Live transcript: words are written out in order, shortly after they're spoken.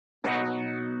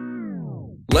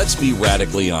Let's be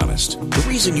radically honest. The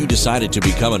reason you decided to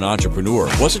become an entrepreneur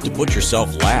wasn't to put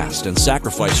yourself last and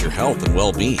sacrifice your health and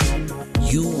well-being.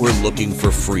 You were looking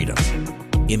for freedom.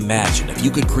 Imagine if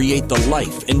you could create the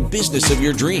life and business of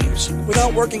your dreams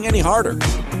without working any harder.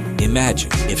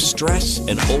 Imagine if stress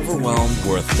and overwhelm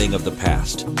were a thing of the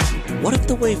past. What if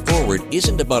the way forward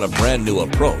isn't about a brand new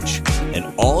approach,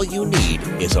 and all you need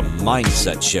is a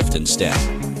mindset shift instead?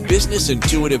 Business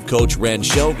intuitive coach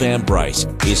Ranchelle Van Bryce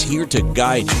is here to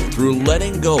guide you through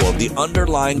letting go of the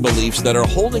underlying beliefs that are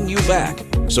holding you back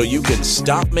so you can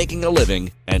stop making a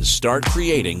living and start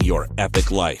creating your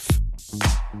epic life.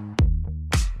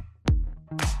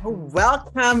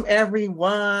 Welcome,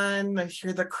 everyone. I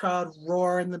hear the crowd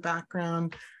roar in the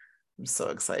background. I'm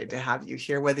so excited to have you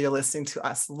here, whether you're listening to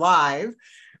us live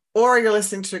or you're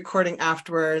listening to recording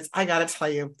afterwards. I got to tell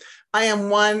you, I am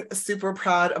one super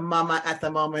proud mama at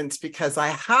the moment because I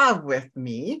have with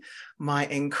me my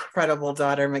incredible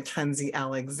daughter, Mackenzie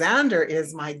Alexander,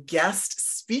 is my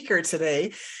guest speaker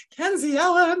today. Kenzie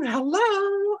Ellen,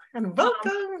 hello and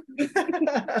welcome.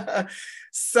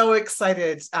 So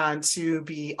excited to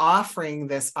be offering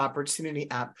this opportunity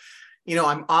up. You know,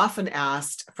 I'm often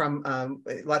asked from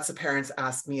lots of parents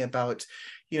ask me about,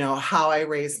 you know, how I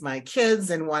raised my kids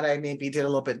and what I maybe did a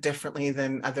little bit differently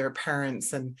than other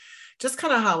parents and just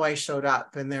kind of how I showed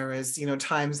up. And there is, you know,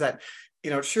 times that, you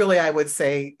know, truly I would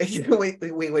say, you know,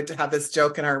 we would have this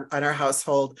joke in our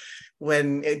household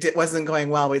when it wasn't going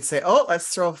well. We'd say, oh,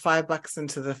 let's throw $5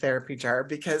 into the therapy jar,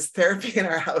 because therapy in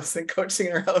our house and coaching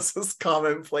in our house was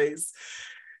commonplace.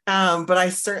 But I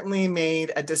certainly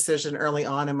made a decision early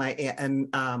on in my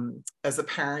as a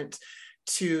parent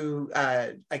to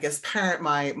I guess parent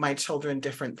my children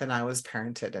different than I was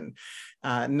parented, and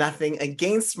nothing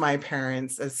against my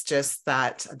parents. It's just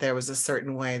that there was a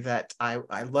certain way that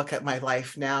I look at my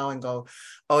life now and go,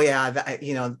 oh yeah,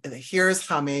 you know, here's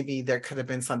how maybe there could have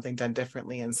been something done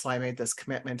differently. And so I made this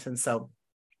commitment. And so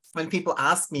when people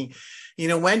ask me, you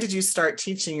know, when did you start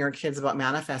teaching your kids about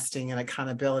manifesting and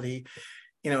accountability?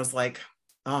 You know, it's like,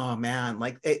 oh man,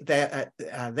 like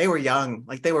they were young,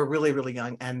 like they were really, really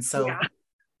young. And so, yeah.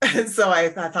 And so I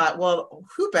thought, well,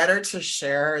 who better to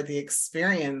share the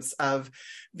experience of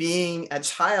being a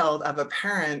child of a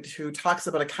parent who talks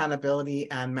about accountability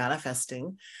and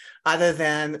manifesting other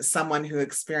than someone who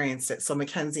experienced it. So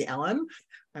Mackenzie Ellen,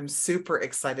 I'm super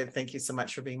excited. Thank you so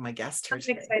much for being my guest here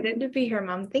today. I'm excited to be here,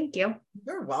 Mom. Thank you.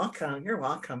 You're welcome. You're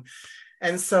welcome.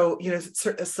 And so, you know,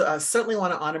 certainly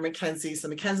want to honor Mackenzie. So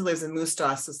Mackenzie lives in Moose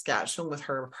Jaw, Saskatchewan with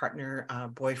her partner,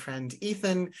 boyfriend,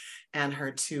 Ethan, and her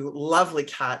two lovely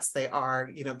cats. They are,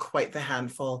 you know, quite the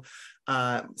handful.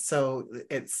 So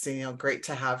it's, you know, great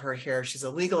to have her here. She's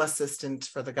a legal assistant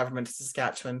for the government of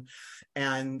Saskatchewan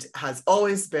and has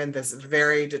always been this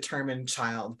very determined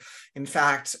child. In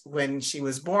fact, when she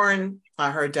was born,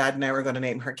 her dad and I were going to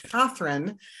name her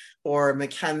Catherine or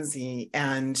Mackenzie,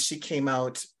 and she came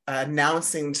out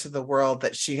announcing to the world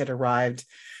that she had arrived,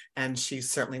 and she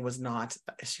certainly was not.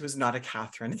 She was not a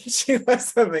Catherine. She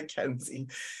was a Mackenzie.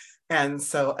 And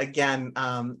so again,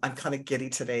 I'm kind of giddy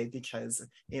today because,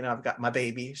 you know, I've got my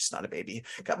baby. She's not a baby.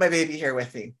 Got my baby here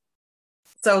with me.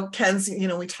 So Kenzie, you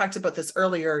know, we talked about this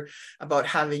earlier about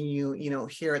having you, you know,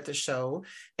 here at the show,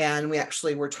 and we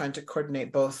actually were trying to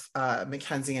coordinate both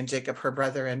Mackenzie and Jacob, her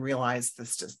brother, and realized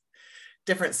this just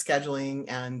different scheduling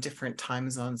and different time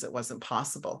zones, it wasn't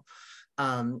possible.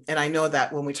 And I know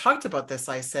that when we talked about this,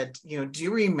 I said, you know, do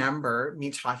you remember me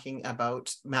talking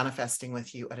about manifesting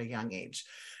with you at a young age?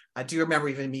 Do you remember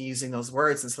even me using those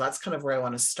words? And so that's kind of where I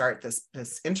want to start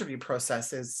this interview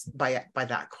process, is by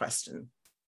that question.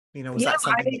 You know, was that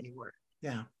something that you were?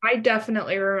 Yeah. I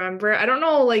definitely remember. I don't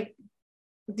know like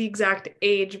the exact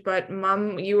age, but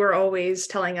Mom, you were always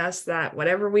telling us that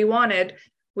whatever we wanted,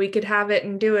 we could have it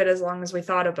and do it as long as we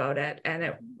thought about it. And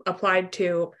it applied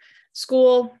to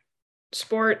school,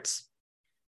 sports,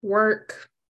 work,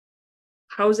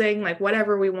 housing, like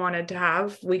whatever we wanted to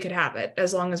have, we could have it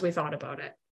as long as we thought about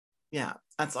it. Yeah,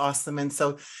 that's awesome. And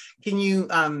so can you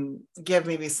give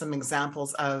maybe some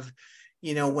examples of,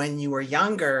 you know, when you were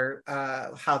younger,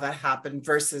 how that happened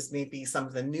versus maybe some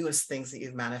of the newest things that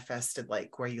you've manifested,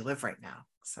 like where you live right now?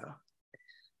 So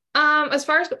as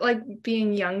far as like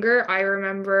being younger, I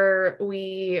remember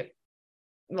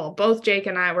both Jake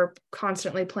and I were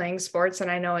constantly playing sports,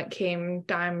 and I know it came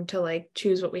time to like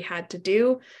choose what we had to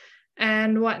do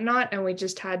and whatnot. And we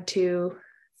just had to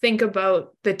think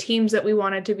about the teams that we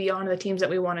wanted to be on, the teams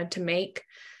that we wanted to make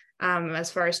as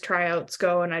far as tryouts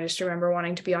go. And I just remember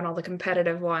wanting to be on all the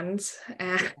competitive ones,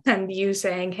 and you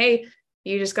saying, hey,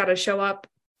 you just got to show up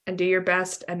and do your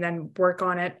best and then work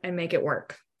on it and make it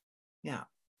work. Yeah.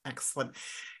 Excellent.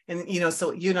 And,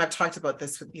 so you and I've talked about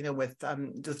this with,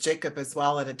 with Jacob as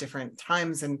well at different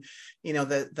times, and,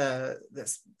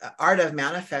 this art of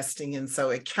manifesting. And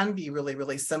so it can be really,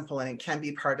 really simple, and it can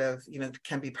be part of,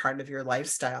 your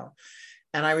lifestyle.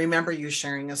 And I remember you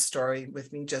sharing a story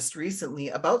with me just recently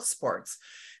about sports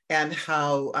and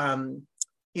how,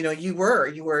 you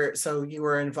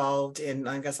were involved in,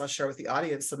 I guess I'll share with the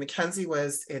audience. So Mackenzie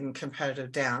was in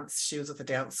competitive dance. She was at the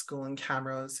dance school in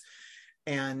Camrose.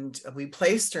 And we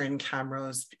placed her in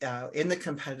Camrose in the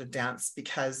competitive dance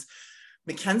because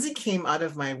Mackenzie came out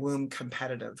of my womb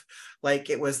competitive. Like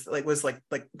it was like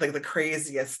the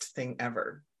craziest thing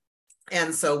ever.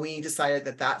 And so we decided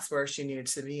that that's where she needed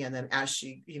to be. And then as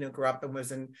she, grew up and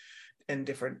was in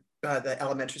different, the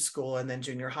elementary school and then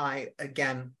junior high,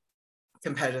 again,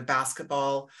 competitive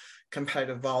basketball,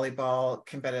 competitive volleyball,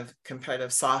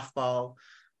 competitive softball.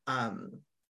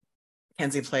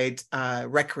 Mackenzie played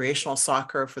recreational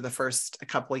soccer for the first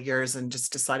couple of years and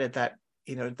just decided that,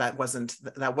 that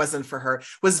wasn't for her. It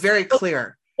was very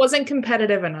clear. Wasn't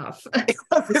competitive enough. It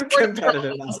wasn't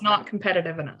competitive enough. It's not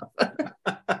competitive enough.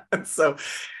 So,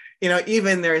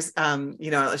 even there's,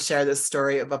 I'll share this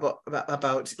story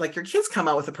about like your kids come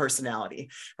out with a personality,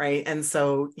 right? And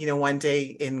so, one day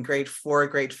in grade 4,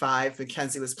 grade 5,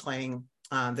 Mackenzie was playing,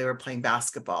 they were playing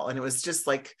basketball, and it was just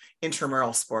like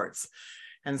intramural sports.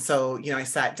 And so, I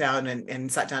sat down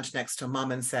and sat down next to a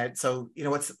mom and said, so,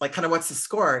 what's the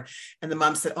score? And the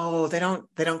mom said, oh, they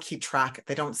don't keep track.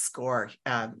 They don't score.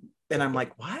 And I'm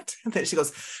like, what? And then she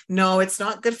goes, no, it's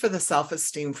not good for the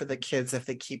self-esteem for the kids if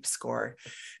they keep score.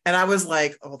 And I was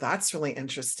like, oh, that's really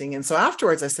interesting. And so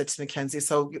afterwards I said to Mackenzie,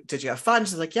 so did you have fun?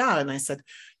 She's like, yeah. And I said,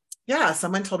 yeah,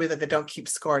 someone told me that they don't keep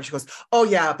score. And she goes, oh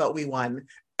yeah, but we won.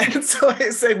 And so I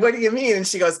said, what do you mean? And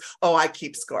she goes, oh, I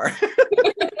keep score.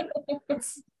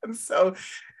 And so,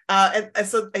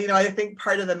 I think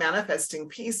part of the manifesting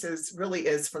piece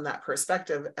is from that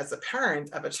perspective as a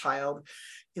parent of a child.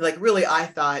 Like really, I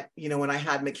thought, when I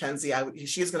had Mackenzie,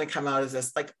 she was going to come out as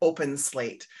this like open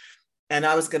slate, and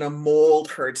I was going to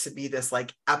mold her to be this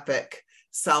like epic,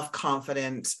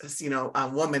 self-confident,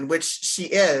 woman, which she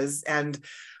is. And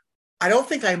I don't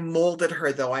think I molded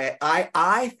her though.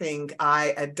 I think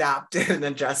I adapted and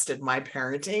adjusted my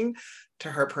parenting to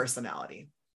her personality.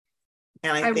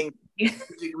 And I think, I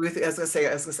was going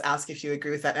to ask if you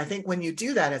agree with that. I think when you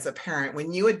do that as a parent,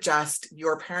 when you adjust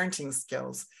your parenting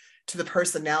skills to the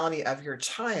personality of your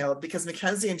child, because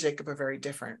Mackenzie and Jacob are very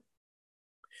different.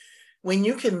 When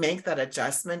you can make that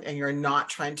adjustment and you're not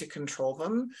trying to control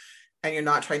them and you're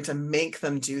not trying to make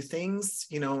them do things,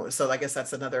 so I guess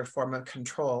that's another form of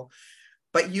control,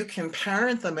 but you can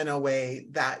parent them in a way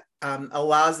that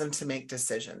allows them to make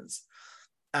decisions.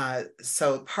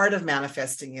 So part of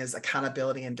manifesting is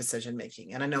accountability and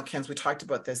decision-making. And I know, Kenz, we talked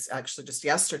about this actually just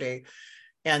yesterday.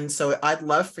 And so I'd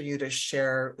love for you to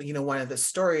share, one of the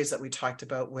stories that we talked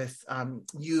about with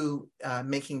you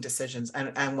making decisions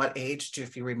and what age,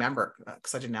 if you remember,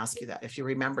 because I didn't ask you that, if you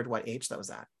remembered what age that was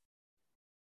at.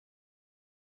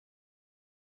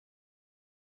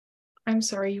 I'm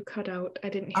sorry, you cut out. I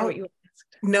didn't hear what you asked.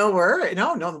 No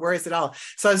worries at all.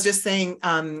 So I was just saying,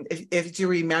 if you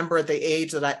remember the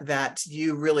age that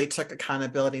you really took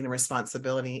accountability and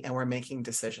responsibility and were making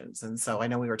decisions. And so I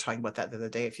know we were talking about that the other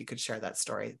day. If you could share that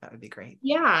story, that would be great.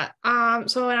 Yeah.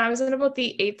 So when I was in about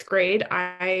the 8th grade,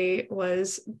 I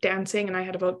was dancing, and I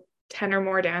had about 10 or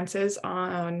more dances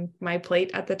on my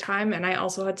plate at the time. And I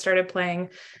also had started playing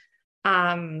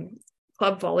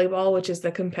club volleyball, which is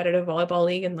the competitive volleyball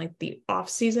league and like the off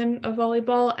season of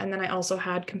volleyball. And then I also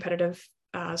had competitive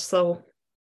slow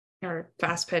or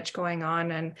fast pitch going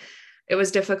on. And it was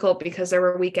difficult because there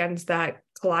were weekends that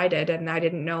collided and I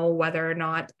didn't know whether or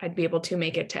not I'd be able to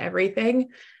make it to everything.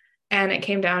 And it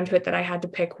came down to it that I had to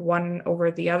pick one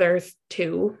over the other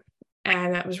two.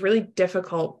 And that was really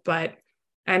difficult, but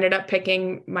I ended up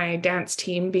picking my dance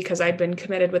team because I'd been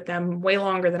committed with them way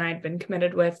longer than I'd been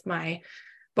committed with my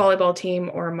volleyball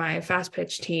team or my fast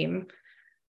pitch team.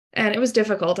 And it was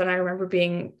difficult. And I remember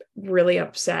being really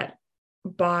upset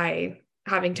by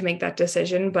having to make that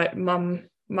decision, but mom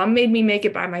made me make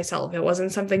it by myself. It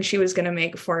wasn't something she was going to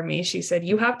make for me. She said,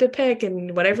 you have to pick,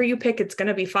 and whatever you pick, it's going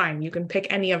to be fine. You can pick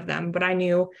any of them. But I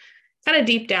knew kind of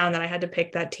deep down that I had to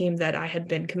pick that team that I had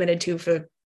been committed to for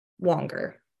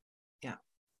longer.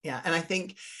 Yeah. And I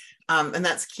think, and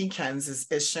that's key, Kenz,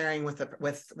 is sharing with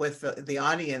the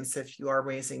audience, if you are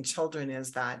raising children,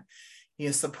 is that,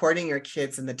 supporting your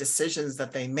kids in the decisions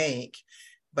that they make,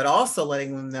 but also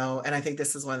letting them know. And I think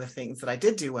this is one of the things that I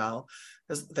did do well,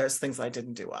 There's things I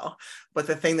didn't do well, but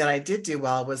the thing that I did do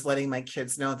well was letting my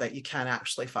kids know that you can't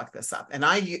actually fuck this up. And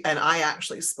I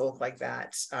actually spoke like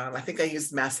that. I think I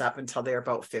used mess up until they were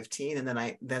about 15, and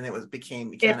then it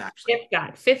became you can't actually. If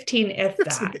that 15, if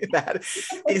that.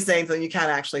 He's saying that you can't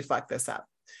actually fuck this up,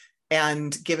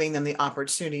 and giving them the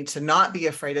opportunity to not be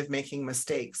afraid of making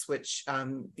mistakes, which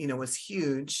was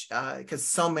huge because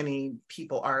so many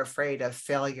people are afraid of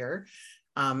failure.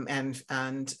 And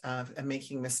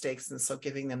making mistakes, and so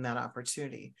giving them that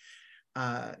opportunity,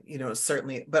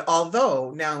 certainly. But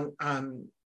although now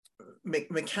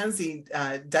Mackenzie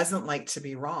doesn't like to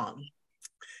be wrong,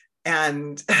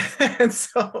 and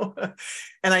so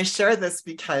I share this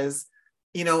because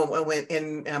when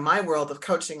in my world of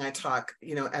coaching, I talk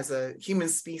as a human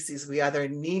species, we either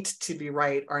need to be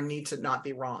right or need to not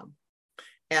be wrong.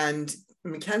 And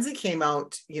Mackenzie came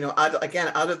out,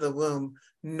 out of the womb,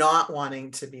 not wanting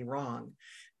to be wrong.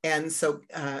 And so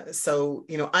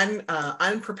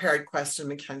unprepared question,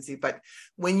 Mackenzie, but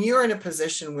when you're in a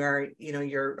position where,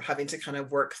 you're having to kind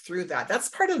of work through that, that's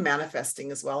part of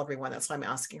manifesting as well, everyone. That's why I'm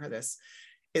asking her this,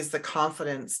 is the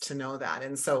confidence to know that.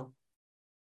 And so,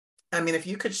 I mean, if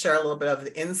you could share a little bit of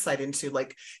the insight into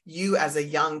like you as a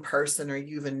young person, or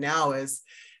even now, is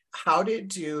how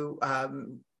did you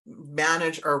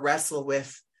manage or wrestle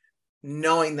with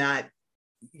knowing that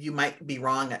you might be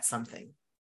wrong at something,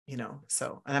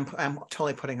 so, and I'm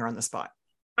totally putting her on the spot.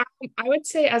 I would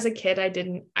say as a kid, I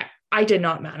did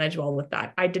not manage well with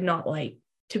that. I did not like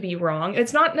to be wrong.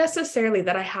 It's not necessarily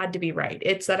that I had to be right.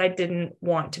 It's that I didn't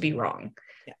want to be wrong.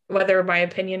 Yeah. Whether my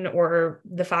opinion or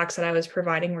the facts that I was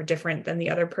providing were different than the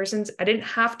other person's. I didn't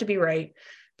have to be right,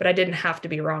 but I didn't have to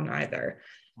be wrong either.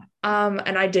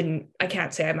 And I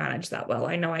can't say I managed that well.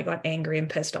 I know I got angry and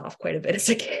pissed off quite a bit as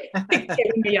a kid,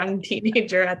 a young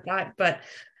teenager at that. But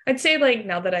I'd say like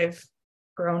now that I've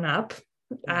grown up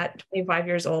at 25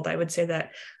 years old, I would say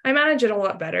that I manage it a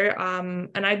lot better.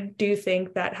 And I do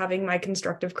think that having my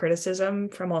constructive criticism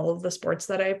from all of the sports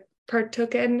that I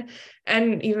partook in,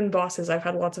 and even bosses, I've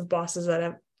had lots of bosses that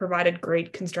have provided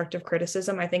great constructive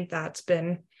criticism. I think that's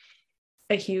been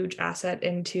a huge asset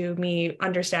into me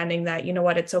understanding that,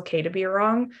 it's okay to be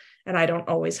wrong, and I don't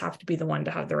always have to be the one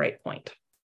to have the right point.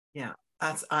 Yeah,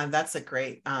 that's a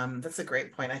great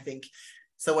point. I think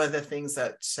so. One of the things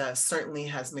that certainly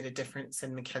has made a difference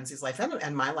in Mackenzie's life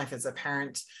and my life as a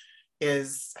parent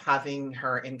is having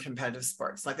her in competitive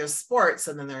sports. Like there's sports,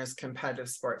 and then there's competitive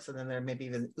sports, and then there may be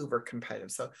even uber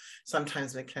competitive. So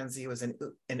sometimes Mackenzie was in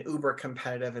uber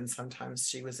competitive, and sometimes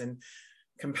she was in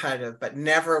competitive, but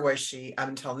never was she,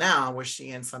 until now, was she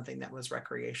in something that was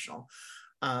recreational.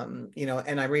 And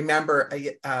I remember,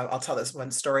 I'll tell this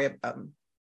one story,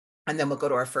 and then we'll go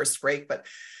to our first break. But,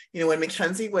 when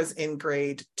Mackenzie was in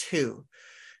grade 2,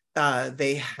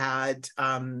 they had,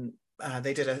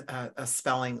 they did a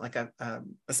spelling, like a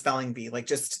spelling bee, like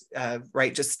just a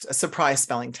surprise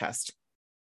spelling test.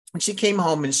 And she came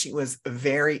home and she was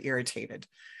very irritated.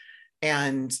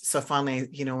 And so finally,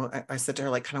 I said to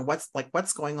her, like, kind of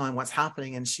what's going on? What's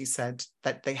happening? And she said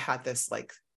that they had this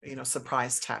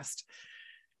surprise test.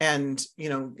 And,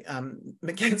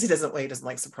 Mackenzie doesn't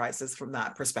like surprises from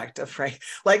that perspective, right?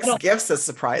 Likes gifts as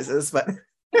surprises, but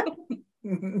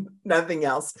nothing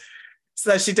else.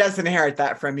 So she does inherit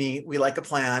that from me. We like a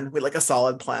plan. We like a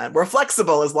solid plan. We're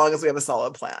flexible as long as we have a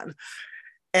solid plan.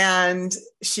 And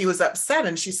she was upset,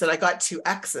 and she said, I got 2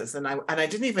 X's, and I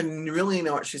didn't even really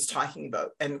know what she was talking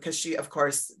about. And because she, of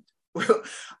course,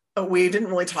 we didn't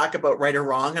really talk about right or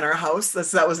wrong in our house.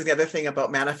 That was the other thing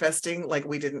about manifesting. Like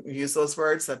we didn't use those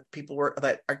words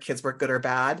that our kids were good or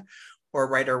bad or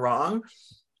right or wrong.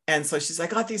 And so she's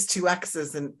like, I got these 2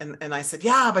 X's. And I said,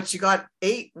 yeah, but you got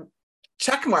 8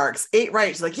 check marks, 8 right.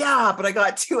 She's like, yeah, but I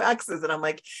got 2 X's. And I'm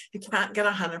like, you can't get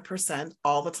 100%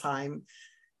 all the time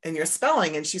in your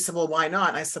spelling. And she said, well, why not?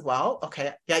 And I said, well,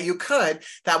 okay, yeah, you could.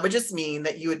 That would just mean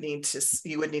that you would need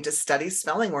to study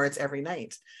spelling words every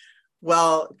night.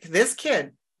 Well, this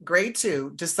kid, grade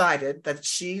 2, decided that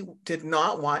she did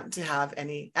not want to have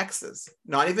any X's,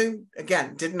 not even,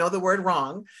 again, didn't know the word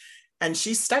wrong. And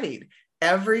she studied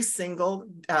every single,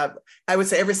 I would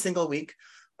say every single week,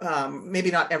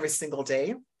 maybe not every single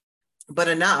day, but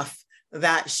enough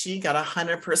that she got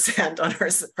 100% on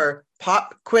her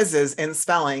pop quizzes in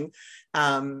spelling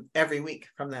every week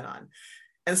from then on.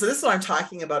 And so this is what I'm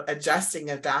talking about, adapting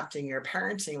your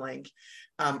parenting. Like,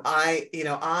 I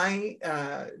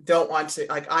don't want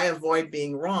to, I avoid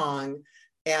being wrong,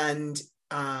 and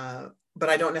but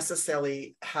I don't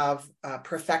necessarily have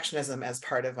perfectionism as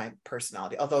part of my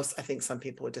personality, although I think some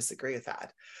people would disagree with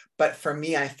that. But for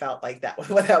me, I felt like that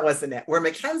wasn't it. Where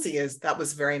Mackenzie is, that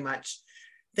was very much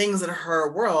things in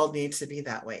her world need to be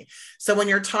that way. So when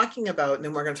you're talking about,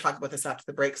 and we're going to talk about this after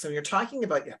the break, so when you're talking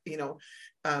about,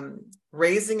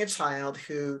 raising a child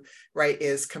who, right,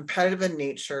 is competitive in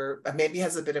nature, maybe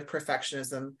has a bit of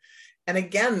perfectionism. And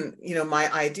again,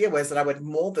 my idea was that I would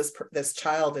mold this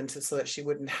child into so that she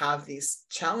wouldn't have these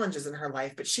challenges in her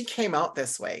life, but she came out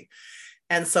this way.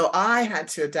 And so I had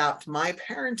to adapt my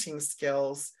parenting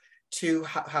skills to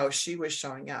how she was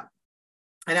showing up.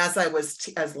 And as I was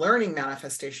as learning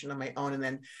manifestation on my own, and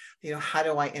then, how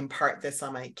do I impart this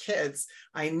on my kids?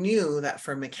 I knew that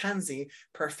for Mackenzie,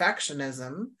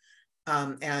 perfectionism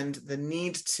and the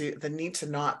need to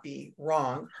not be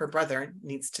wrong, her brother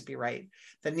needs to be right.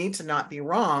 The need to not be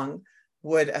wrong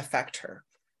would affect her.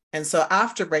 And so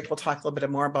after break, we'll talk a little bit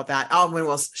more about that. And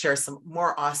we'll share some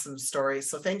more awesome stories.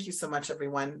 So thank you so much,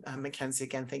 everyone. Mackenzie,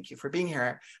 again, thank you for being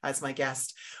here as my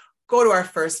guest. Go to our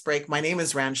first break. My name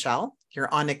is Ranchelle.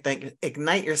 You're on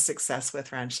Ignite Your Success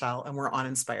with Ranchelle, and we're on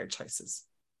Inspired Choices.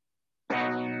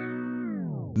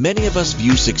 Many of us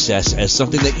view success as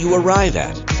something that you arrive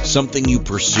at, something you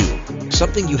pursue,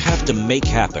 something you have to make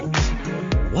happen.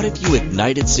 What if you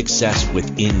ignited success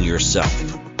within yourself?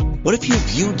 What if you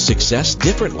viewed success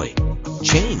differently,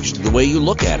 changed the way you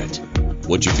look at it?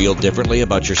 Would you feel differently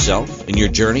about yourself and your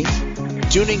journey?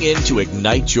 Tuning in to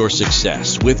Ignite Your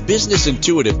Success with business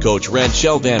intuitive coach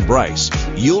Ranchelle Van Bryce,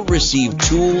 you'll receive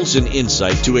tools and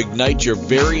insight to ignite your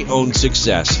very own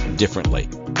success differently.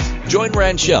 Join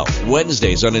Ranchelle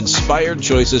Wednesdays on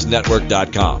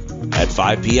InspiredChoicesNetwork.com at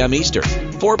 5 p.m.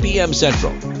 Eastern, 4 p.m.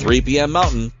 Central, 3 p.m.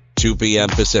 Mountain, 2 p.m.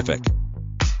 Pacific.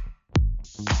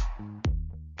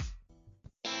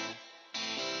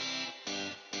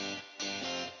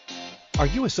 Are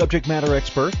you a subject matter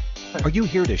expert? Are you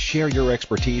here to share your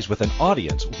expertise with an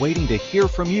audience waiting to hear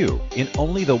from you in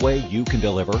only the way you can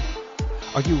deliver?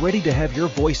 Are you ready to have your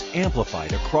voice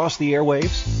amplified across the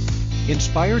airwaves?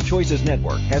 Inspired Choices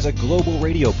Network has a global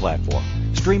radio platform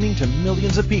streaming to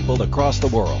millions of people across the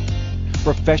world.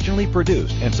 Professionally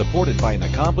produced and supported by an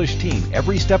accomplished team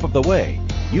every step of the way,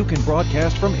 you can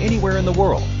broadcast from anywhere in the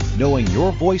world, knowing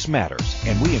your voice matters,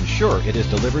 and we ensure it is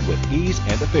delivered with ease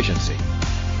and efficiency.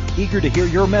 Eager to hear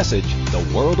your message, the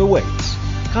world awaits.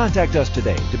 Contact us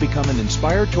today to become an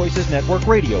Inspired Choices Network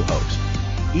radio host.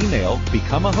 Email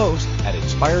become a host at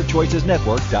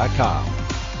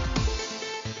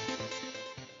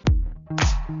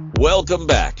inspiredchoicesnetwork.com. Welcome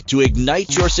back to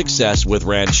Ignite Your Success with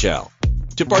Ranchelle.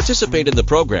 To participate in the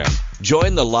program,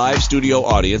 join the live studio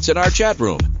audience in our chat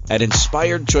room at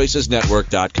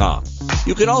inspiredchoicesnetwork.com.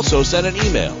 You can also send an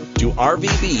email to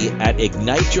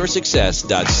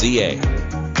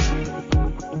rvb@igniteyoursuccess.ca.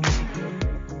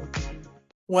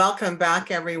 Welcome back,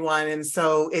 everyone. And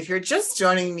so if you're just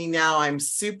joining me now, I'm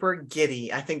super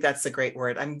giddy. I think that's a great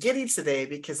word. I'm giddy today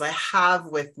because I have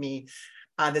with me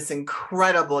this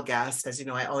incredible guest. As you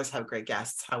know, I always have great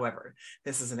guests. However,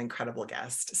 this is an incredible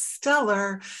guest,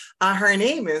 stellar. Her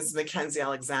name is Mackenzie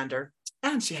Alexander,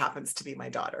 and she happens to be my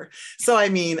daughter. So,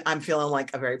 I'm feeling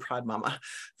like a very proud mama.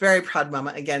 Very proud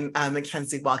mama. Again,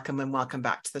 Mackenzie, welcome and welcome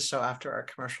back to the show after our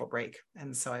commercial break.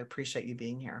 And so I appreciate you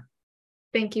being here.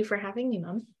 Thank you for having me,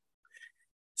 Mom.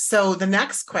 So the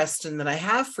next question that I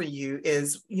have for you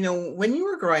is, when you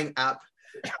were growing up,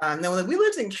 now we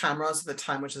lived in Camrose at the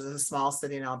time, which is a small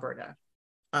city in Alberta.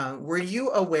 Were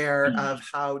you aware of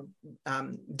how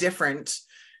different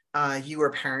you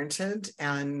were parented?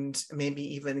 And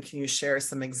maybe even can you share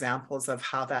some examples of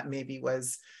how that maybe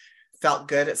felt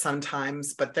good at some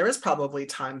times, but there was probably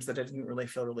times that it didn't really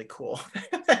feel really cool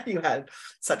that you had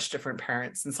such different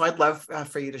parents. And so I'd love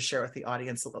for you to share with the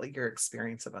audience a little your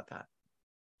experience about that.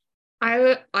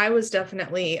 I was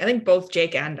definitely, I think both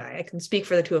Jake and I can speak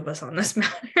for the two of us on this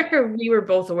matter. We were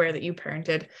both aware that you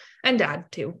parented, and Dad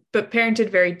too, but parented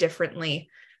very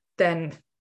differently than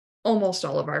almost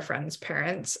all of our friends'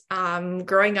 parents.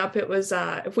 Growing up, it was,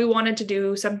 if we wanted to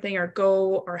do something or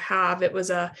go or have, it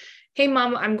was hey,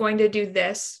 Mom, I'm going to do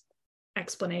this,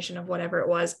 explanation of whatever it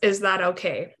was. Is that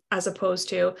okay? As opposed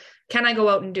to, can I go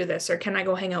out and do this? Or can I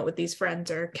go hang out with these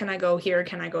friends? Or can I go here?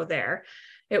 Can I go there?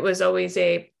 It was always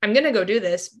I'm going to go do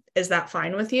this. Is that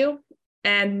fine with you?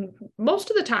 And most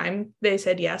of the time they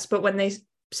said yes. But when they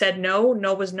said no,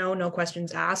 no was no, no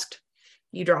questions asked.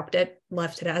 You dropped it,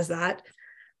 left it as that.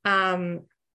 I'd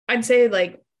say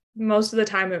like most of the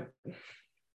time it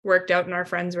worked out and our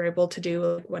friends were able to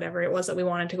do whatever it was that we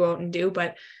wanted to go out and do.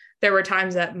 But there were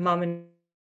times that Mom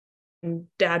and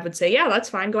Dad would say, yeah, that's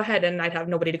fine, go ahead. And I'd have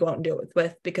nobody to go out and do it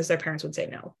with because their parents would say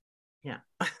no. Yeah.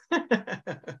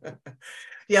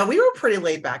 Yeah, we were pretty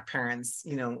laid back parents,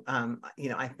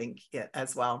 I think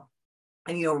as well.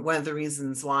 And, one of the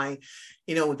reasons why,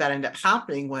 that ended up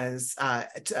happening was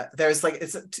there's like,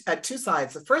 it's at two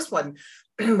sides. The first one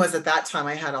was at that time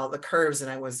I had all the curves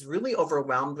and I was really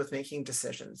overwhelmed with making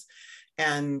decisions.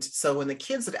 And so when the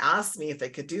kids had asked me if they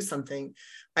could do something,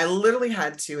 I literally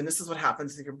had to, and this is what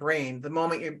happens with your brain. The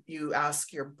moment you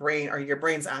ask your brain, or your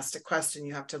brain's asked a question,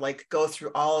 you have to like go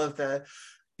through all of the,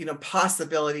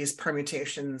 possibilities,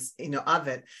 permutations, of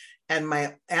it. And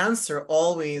my answer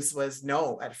always was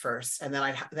no at first. And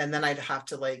then I'd have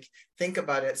to like think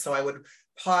about it. So I would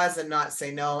pause and not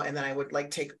say no. And then I would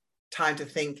like take time to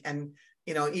think. And,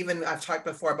 even I've talked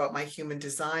before about my human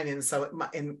design. And so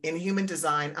in human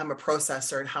design, I'm a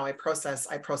processor, and how I process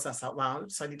out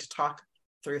loud. So I need to talk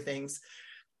through things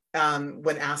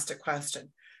when asked a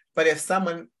question. But if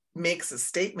someone makes a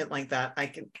statement like that,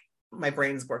 my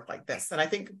brains work like this. And I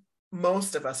think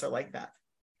most of us are like that.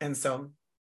 And so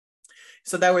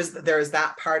there is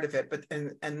that part of it. But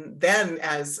and then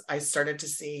as I started to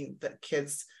see the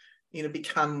kids,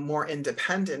 become more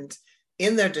independent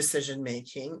in their decision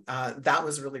making, that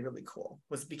was really, really cool,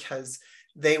 was because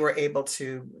they were able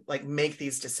to like make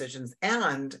these decisions.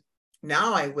 And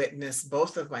now I witness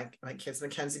both of my kids,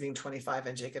 Mackenzie being 25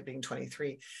 and Jacob being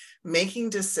 23, making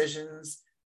decisions,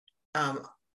 I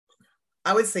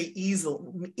would say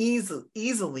easily,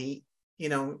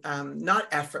 not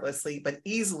effortlessly, but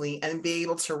easily, and be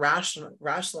able to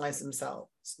rationalize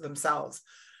themselves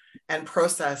and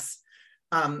process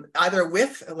either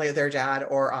with like their dad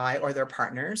or their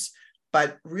partners,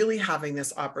 but really having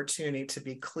this opportunity to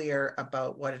be clear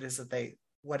about what it is that they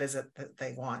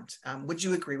want. Would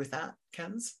you agree with that,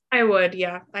 Kenz? I would,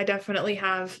 yeah. I definitely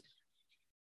have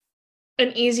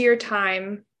an easier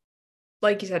time,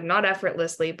 like you said, not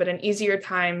effortlessly, but an easier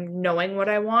time knowing what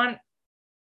I want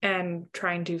and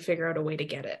trying to figure out a way to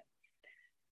get it.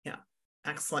 Yeah,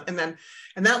 excellent. And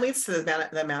that leads to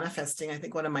the manifesting. I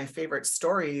think one of my favorite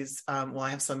stories, I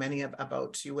have so many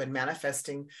about you and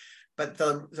manifesting, but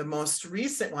the most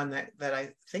recent one that I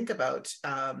think about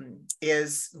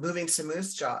is moving to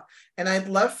Moose Jaw. And I'd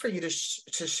love for you to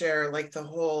share like the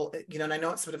whole, and I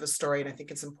know it's a bit of a story, and I think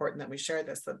it's important that we share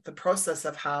this, the process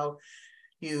of how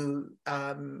you,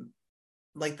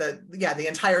 like the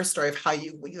entire story of how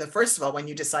you, first of all, when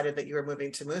you decided that you were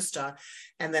moving to Moose Jaw,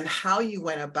 and then how you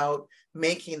went about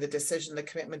making the decision, the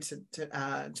commitment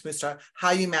to Moose Jaw,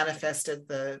 how you manifested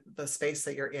the space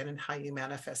that you're in, and how you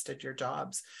manifested your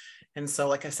jobs. And so,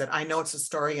 like I said, I know it's a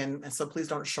story, and so please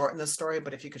don't shorten the story,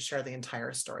 but if you could share the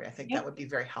entire story, I think that would be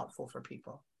very helpful for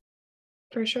people.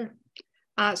 For sure.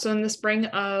 So in the spring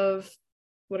of,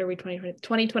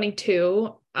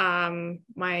 2022,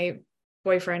 my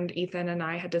boyfriend Ethan and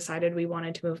I had decided we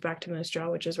wanted to move back to Moose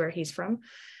Jaw, which is where he's from.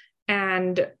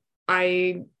 And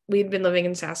we'd been living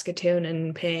in Saskatoon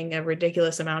and paying a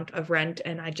ridiculous amount of rent.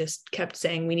 And I just kept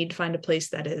saying, we need to find a place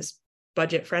that is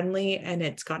budget friendly, and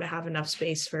it's got to have enough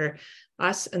space for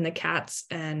us and the cats.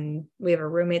 And we have a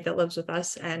roommate that lives with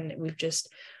us, and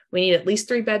we need at least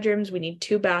 3 bedrooms. We need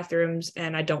 2 bathrooms,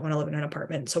 and I don't want to live in an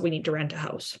apartment. So we need to rent a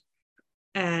house.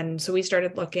 And so we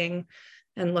started looking,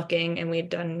 and we'd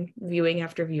done viewing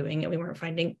after viewing, and we weren't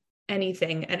finding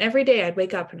anything. And every day I'd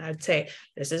wake up and I'd say,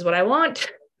 this is what I want.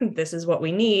 This is what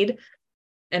we need,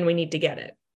 and we need to get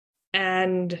it.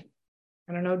 And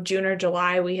I don't know, June or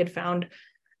July, we had found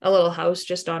a little house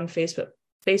just on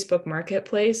Facebook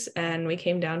Marketplace, and we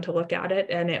came down to look at it,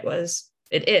 and it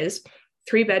is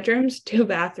 3 bedrooms, 2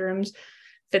 bathrooms,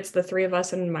 fits the 3 of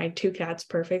us and my 2 cats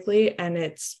perfectly, and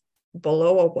it's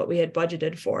below what we had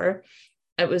budgeted for.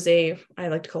 It was I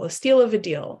like to call a steal of a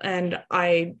deal. And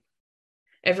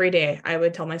every day I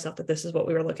would tell myself that this is what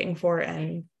we were looking for,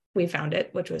 and we found it,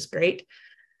 which was great.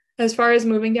 As far as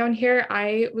moving down here,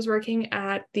 I was working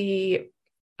at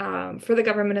for the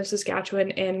government of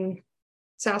Saskatchewan in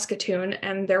Saskatoon,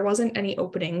 and there wasn't any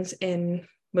openings in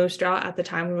Moose Jaw at the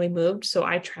time when we moved. So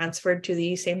I transferred to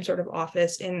the same sort of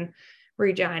office in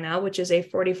Regina, which is a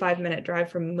 45-minute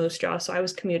drive from Moose Jaw. So I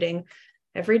was commuting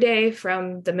every day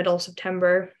from the middle of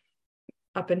September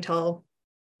up until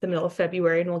the middle of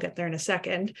February, and we'll get there in a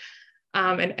second.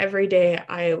 And every day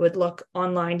I would look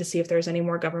online to see if there's any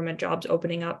more government jobs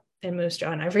opening up in Moose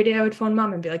Jaw. And every day I would phone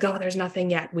Mom and be like, oh, there's nothing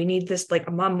yet. We need this. Like,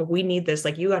 Mom, we need this.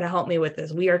 Like, you got to help me with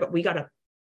this. We got to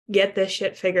get this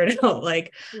shit figured out.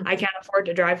 Like, I can't afford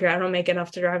to drive here. I don't make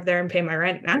enough to drive there and pay my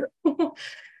rent now.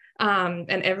 And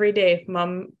every day,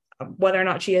 Mom, whether or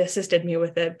not she assisted me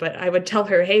with it, but I would tell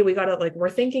her, hey, we're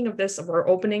thinking of this.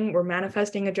 We're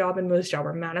manifesting a job in Moose Jaw.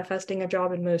 We're manifesting a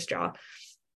job in Moose Jaw.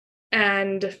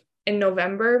 And in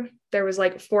November, there was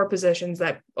like 4 positions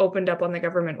that opened up on the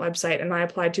government website, and I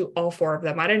applied to all 4 of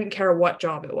them. I didn't care what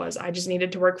job it was. I just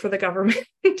needed to work for the government.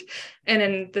 And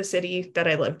in the city that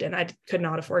I lived in, I could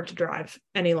not afford to drive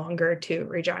any longer to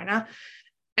Regina.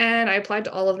 And I applied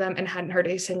to all of them and hadn't heard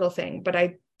a single thing. But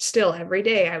I still, every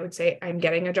day, I would say, I'm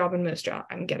getting a job in Moose Jaw.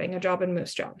 I'm getting a job in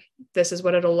Moose Jaw. This is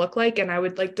what it'll look like. And I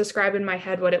would like describe in my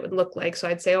head what it would look like. So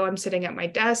I'd say, oh, I'm sitting at my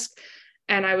desk.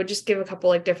 And I would just give a couple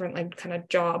like different like kind of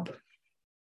job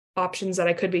options that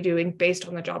I could be doing based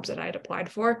on the jobs that I had applied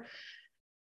for.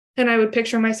 And I would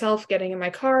picture myself getting in my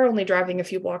car, only driving a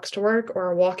few blocks to work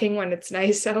or walking when it's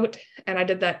nice out. And I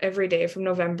did that every day from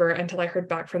November until I heard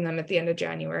back from them at the end of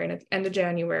January. And at the end of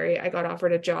January, I got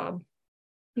offered a job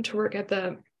to work at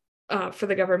for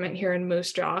the government here in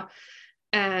Moose Jaw.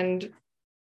 And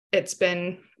it's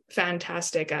been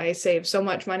fantastic. I saved so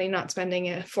much money not spending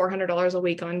 $400 a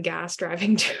week on gas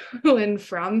driving to and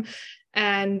from.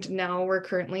 And now we're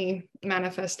currently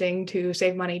manifesting to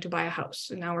save money to buy a house.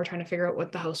 And now we're trying to figure out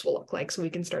what the house will look like so we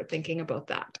can start thinking about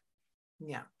that.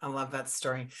 Yeah, I love that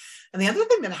story. And the other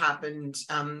thing that happened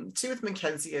too with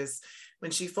Mackenzie is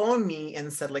when she phoned me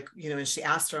and said, like, you know, and she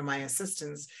asked for my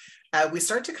assistance, we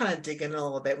started to kind of dig in a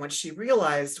little bit. What she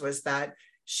realized was that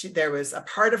there was a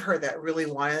part of her that really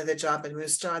wanted the job in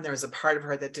Moose Jaw, and there was a part of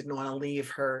her that didn't want to leave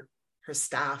her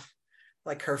staff,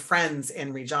 like her friends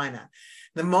in Regina.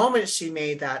 The moment she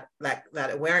made that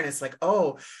awareness, like,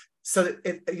 oh, so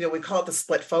we call it the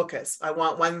split focus. I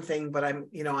want one thing, but I'm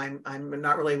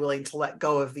not really willing to let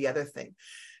go of the other thing.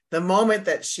 The moment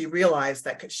that she realized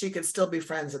that she could still be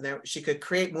friends and she could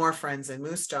create more friends in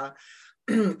Moose Jaw,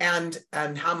 and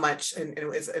how much, and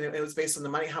it was based on the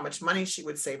money, how much money she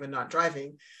would save in not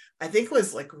driving. I think it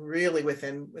was like really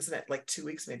within, wasn't it like 2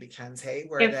 weeks maybe, Ken's, hey,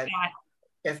 where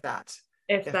if that.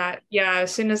 Yeah,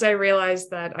 as soon as I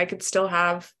realized that I could still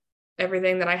have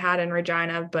everything that I had in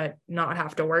Regina but not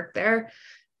have to work there,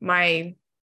 my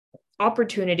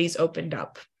opportunities opened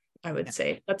up. I would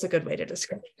say that's a good way to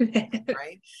describe it.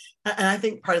 Right. And I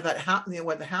think part of that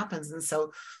what happens, and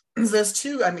so there's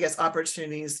 2, I guess,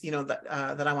 opportunities,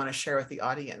 that I want to share with the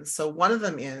audience. So one of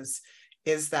them is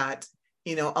that,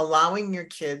 allowing your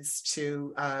kids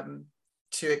to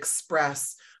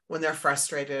express when they're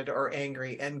frustrated or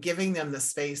angry, and giving them the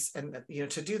space and,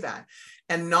 to do that,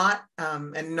 and not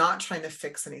trying to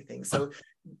fix anything. So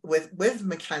with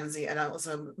Mackenzie, and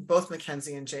also both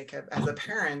Mackenzie and Jacob, as a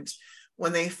parent,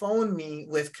 when they phone me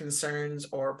with concerns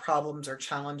or problems or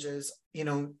challenges,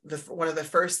 one of the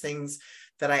first things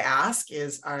that I ask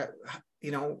is, how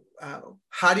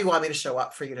do you want me to show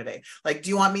up for you today? Like, do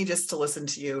you want me just to listen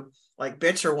to you, like,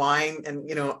 bitch or whine and,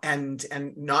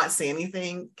 and not say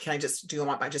anything? Do you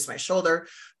want my shoulder?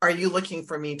 Are you looking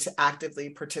for me to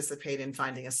actively participate in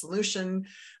finding a solution?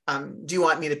 Do you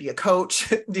want me to be a coach?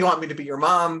 Do you want me to be your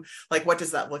mom? Like, what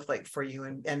does that look like for you?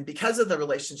 And because of the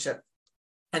relationship,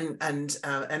 and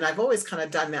I've always kind of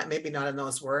done that, maybe not in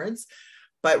those words,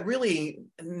 but really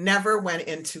never went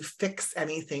in to fix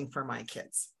anything for my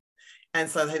kids. And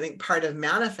so I think part of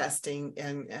manifesting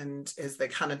and is the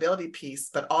accountability piece,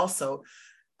 but also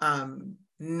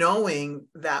knowing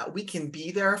that we can be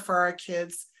there for our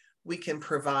kids, we can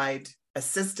provide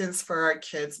assistance for our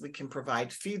kids, we can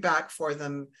provide feedback for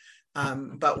them,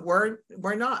 but we're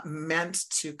not meant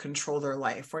to control their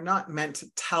life. We're not meant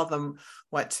to tell them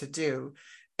what to do.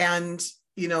 And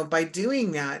by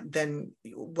doing that, then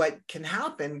what can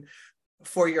happen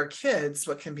for your kids,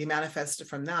 what can be manifested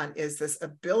from that, is this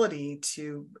ability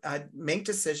to make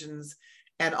decisions,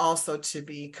 and also to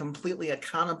be completely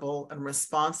accountable and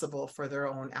responsible for their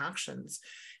own actions,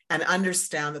 and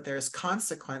understand that there's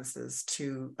consequences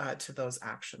to those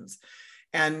actions,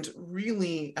 and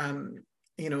really,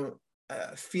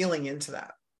 feeling into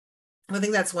that. I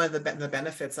think that's one of the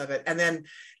benefits of it. And then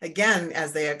again,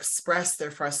 as they express their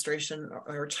frustration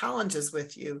or challenges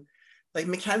with you, like,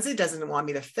 Mackenzie doesn't want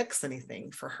me to fix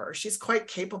anything for her. She's quite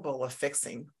capable of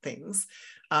fixing things.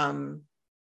 But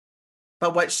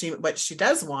what she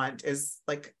does want is,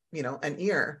 like, an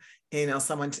ear,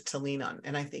 someone to lean on.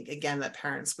 And I think, again, that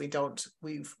parents, we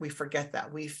forget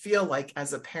that. We feel like,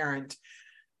 as a parent,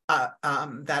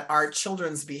 that our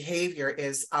children's behavior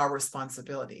is our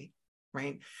responsibility.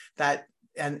 Right? That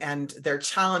and their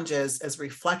challenges is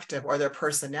reflective, or their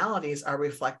personalities are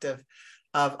reflective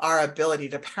of our ability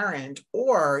to parent,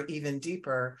 or even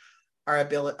deeper, our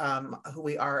ability, who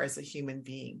we are as a human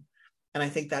being. And I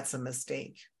think that's a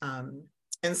mistake. And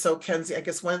so, Kenzie, I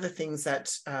guess one of the things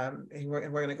that, and we're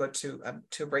going to go to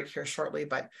a break here shortly,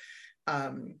 but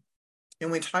and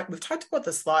we've talked about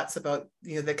this lots, about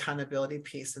the accountability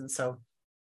piece. And so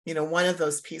one of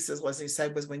those pieces was, you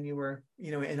said, was when you were,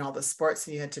 in all the sports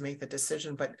and you had to make the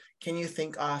decision. But can you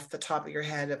think off the top of your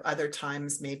head of other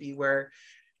times maybe where,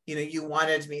 you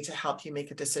wanted me to help you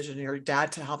make a decision, or your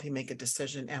dad to help you make a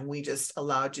decision, and we just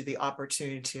allowed you the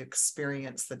opportunity to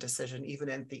experience the decision, even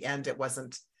at the end, it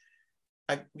wasn't,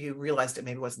 you realized it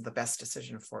maybe wasn't the best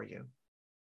decision for you?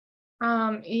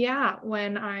 Yeah,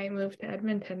 when I moved to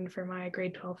Edmonton for my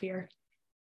grade 12 year.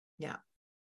 Yeah.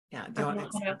 Do you want to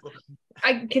explain?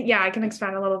 I can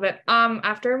expand a little bit.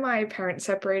 After my parents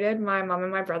separated, my mom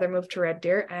and my brother moved to Red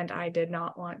Deer, and I did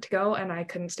not want to go, and I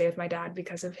couldn't stay with my dad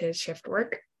because of his shift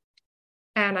work.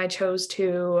 And I chose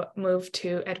to move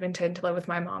to Edmonton to live with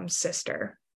my mom's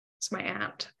sister. It's my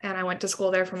aunt. And I went to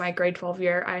school there for my grade 12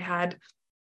 year. I had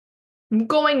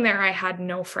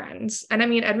no friends. And I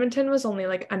mean, Edmonton was only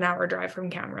like an hour drive from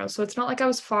Camrose. So it's not like I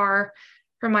was far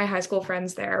from my high school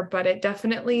friends there, but it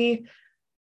definitely,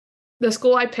 the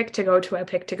school I picked to go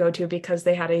to because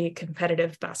they had a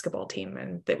competitive basketball team,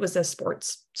 and it was a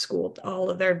sports school.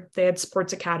 They had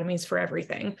sports academies for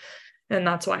everything. And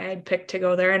that's why I'd picked to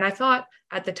go there. And I thought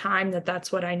at the time that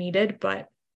that's what I needed, but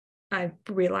I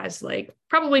realized like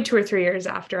probably 2 or 3 years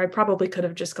after, I probably could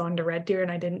have just gone to Red Deer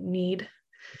and I didn't need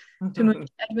to move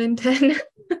to Edmonton.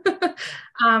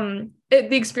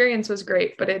 The experience was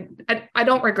great, but I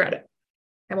don't regret it.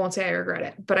 I won't say I regret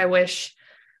it, but I wish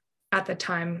at the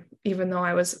time, even though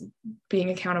I was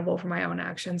being accountable for my own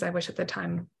actions, I wish at the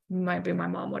time maybe my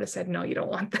mom would have said, no, you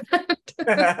don't want that.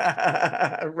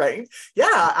 Right.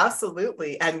 Yeah,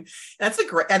 absolutely. And that's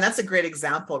a great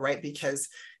example, right? Because,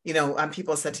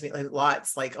 people said to me a lot,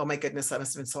 it's like, oh my goodness, that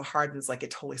must have been so hard. And it's like, it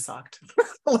totally sucked.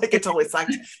 Like it totally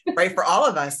sucked, right? For all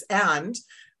of us. And,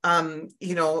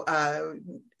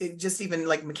 it just, even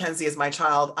like Mackenzie is my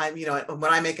child.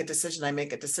 When I make a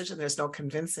decision, there's no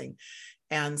convincing.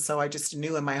 And so I just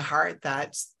knew in my heart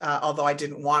that although I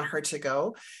didn't want her to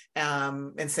go,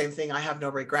 and same thing, I have no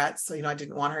regrets. So, I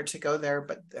didn't want her to go there,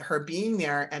 but her being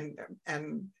there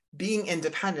and being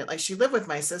independent, like she lived with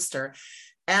my sister,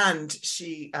 and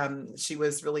she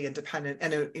was really independent.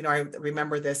 And, I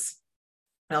remember this,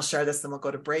 and I'll share this, then we'll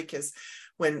go to break, is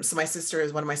one of my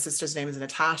sister's name is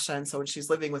Natasha. And so when she's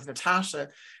living with Natasha,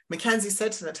 Mackenzie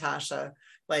said to Natasha,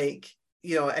 like,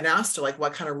 and asked her, like,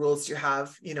 what kind of rules do you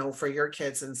have, for your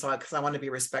kids? And so, because I want to be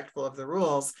respectful of the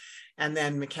rules. And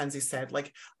then Mackenzie said,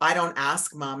 like, I don't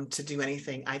ask mom to do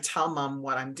anything. I tell mom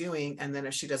what I'm doing. And then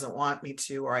if she doesn't want me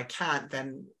to, or I can't,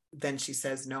 then she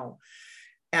says no.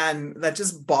 And that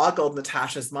just boggled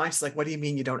Natasha's mind. She's like, what do you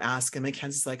mean you don't ask? And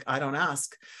Mackenzie's like, I don't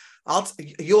ask.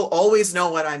 You'll always know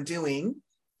what I'm doing.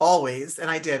 Always. And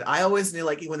I did. I always knew,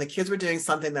 like, when the kids were doing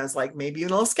something that was like maybe a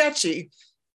little sketchy,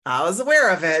 I was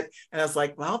aware of it. And I was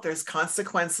like, well, there's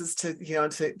consequences to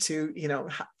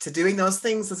doing those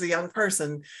things as a young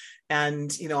person.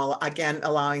 And, again,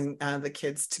 allowing both of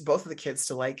the kids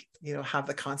to, like, have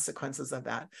the consequences of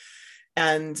that.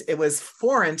 And it was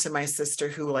foreign to my sister,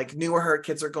 who, like, knew where her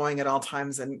kids were going at all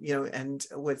times, and, and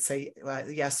would say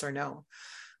yes or no.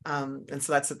 And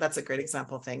so that's a great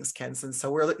example. Thanks, Ken. And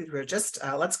so we're just,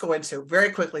 let's go into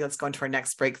our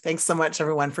next break. Thanks so much,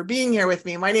 everyone, for being here with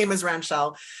me. My name is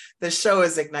Ranchelle. The show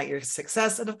is Ignite Your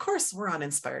Success. And of course, we're on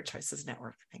Inspired Choices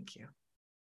Network. Thank you.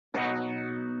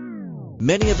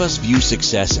 Many of us view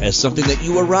success as something that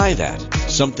you arrive at,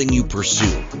 something you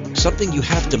pursue, something you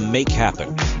have to make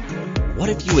happen. What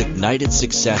if you ignited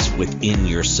success within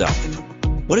yourself?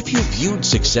 What if you viewed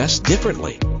success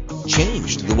differently?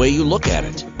 Changed the way you look at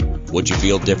it? Would you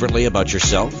feel differently about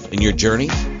yourself and your journey?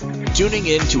 Tuning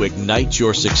in to Ignite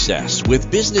Your Success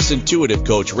with business intuitive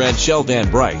coach Ranchelle Van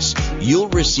Bryce, you'll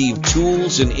receive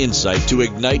tools and insight to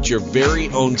ignite your very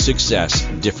own success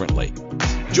differently.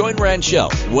 Join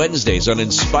Ranchelle Wednesdays on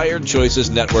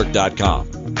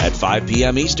InspiredChoicesNetwork.com at 5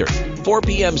 p.m. Eastern, 4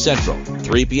 p.m. Central,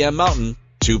 3 p.m. Mountain,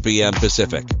 2 p.m.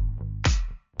 Pacific.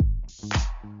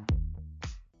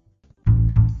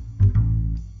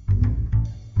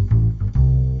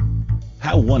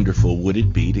 How wonderful would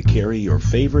it be to carry your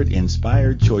favorite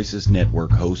Inspired Choices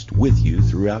Network host with you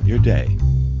throughout your day?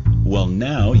 Well,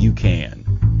 now you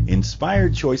can.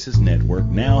 Inspired Choices Network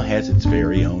now has its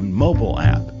very own mobile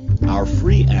app. Our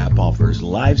free app offers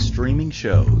live streaming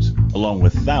shows, along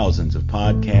with thousands of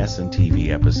podcasts and TV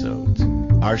episodes.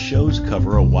 Our shows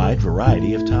cover a wide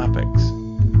variety of topics.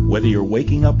 Whether you're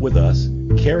waking up with us,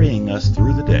 carrying us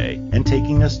through the day, and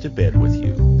taking us to bed with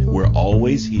you, we're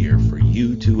always here for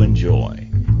you to enjoy.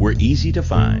 We're easy to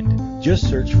find. Just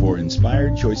search for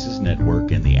Inspired Choices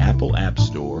Network in the Apple App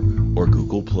Store or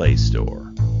Google Play Store.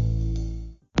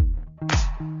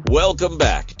 Welcome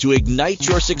back to Ignite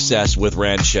Your Success with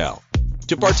Ranchelle.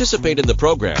 To participate in the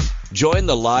program, join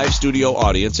the live studio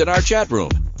audience in our chat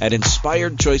room at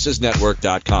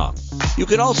inspiredchoicesnetwork.com. You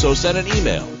can also send an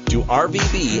email to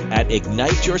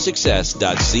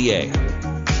rvb@igniteyoursuccess.ca.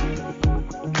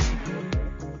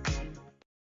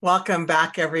 Welcome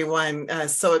back, everyone.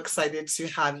 So excited to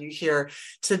have you here.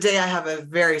 Today, I have a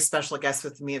very special guest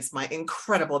with me. It's my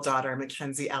incredible daughter,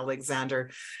 Mackenzie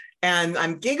Alexander. And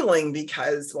I'm giggling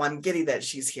because, well, I'm giddy that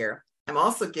she's here. I'm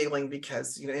also giggling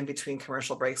because, in between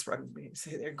commercial breaks,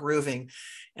 they're grooving.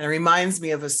 And it reminds me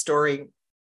of a story.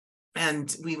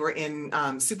 And we were in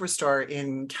Superstore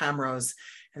in Camrose,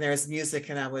 and there was music,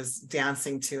 and I was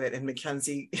dancing to it. And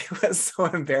Mackenzie was so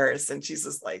embarrassed. And she's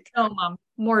just like, "Oh, Mom,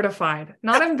 mortified,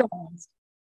 not embarrassed,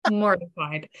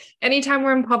 mortified." Anytime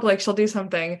we're in public, she'll do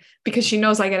something because she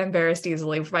knows I get embarrassed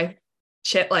easily by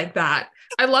shit like that.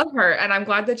 I love her, and I'm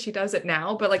glad that she does it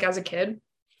now. But like as a kid,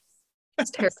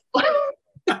 it's terrible.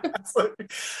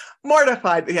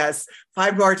 mortified. Yes,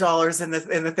 $5 more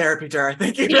in the therapy jar.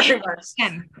 Thank you very much.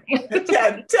 $10.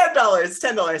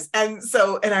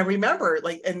 And I remember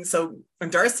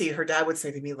and Darcy, her dad, would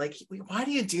say to me, like, why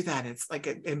do you do that? It's like,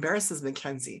 it embarrasses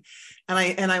Mackenzie.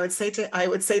 And I would say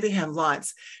to him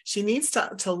lots, she needs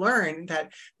to learn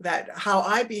that how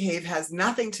I behave has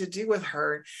nothing to do with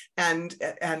her, and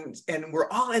we're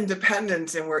all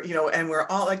independent, and we're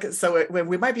all like, so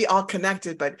we might be all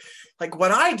connected, but like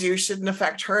what I do shouldn't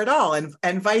affect her at all,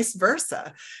 and vice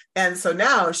versa. And so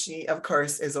now she, of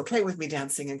course, is okay with me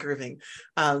dancing and grooving.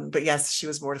 But yes, she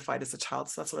was mortified as a child.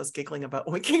 So that's what I was giggling about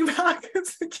when we came back. I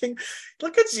was thinking,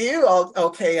 look at you, all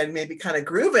okay, and maybe kind of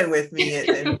grooving with me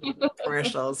in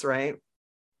commercials, right?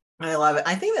 I love it.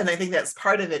 I think that's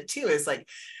part of it too, is like,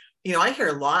 I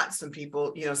hear lots of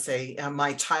people, say,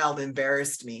 my child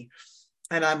embarrassed me.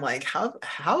 And I'm like, how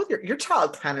your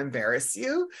child can't embarrass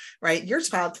you, right? Your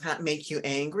child can't make you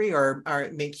angry or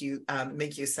make you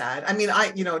sad. I mean,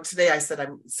 today I said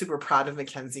I'm super proud of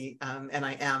Mackenzie, and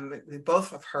I am,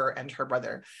 both of her and her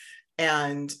brother.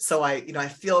 And so I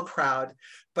feel proud.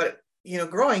 But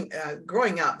growing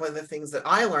up, one of the things that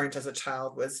I learned as a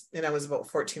child was, and I was about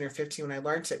 14 or 15 when I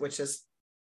learned it, which is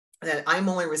that I'm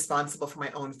only responsible for my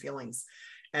own feelings.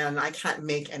 And I can't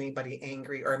make anybody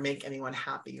angry or make anyone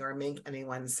happy or make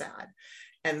anyone sad.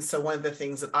 And so one of the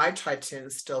things that I try to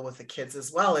instill with the kids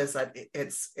as well is that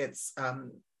it's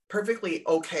perfectly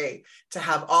okay to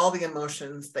have all the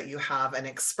emotions that you have and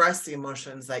express the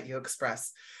emotions that you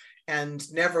express,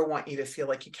 and never want you to feel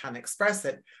like you can't express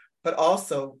it, but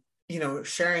also,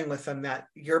 sharing with them that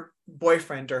your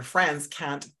boyfriend or friends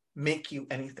can't make you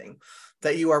anything,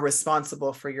 that you are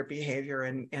responsible for your behavior.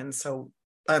 And so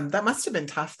that must have been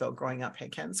tough, though, growing up, hey,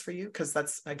 Kens, for you, because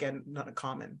that's, again, not a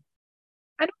common.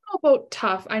 I don't know about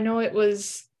tough. I know it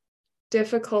was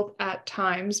difficult at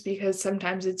times because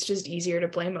sometimes it's just easier to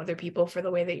blame other people for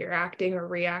the way that you're acting or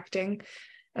reacting,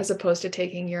 as opposed to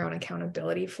taking your own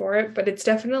accountability for it. But it's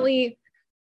definitely,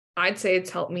 I'd say it's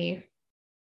helped me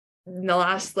in the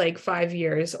last 5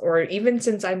 years, or even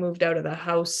since I moved out of the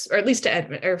house, or at least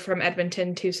from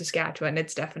Edmonton to Saskatchewan.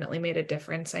 It's definitely made a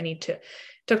difference.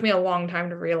 Took me a long time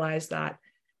to realize that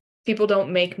people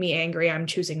don't make me angry. I'm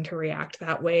choosing to react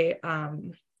that way.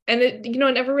 And it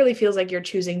never really feels like you're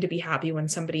choosing to be happy when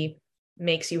somebody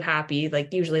makes you happy.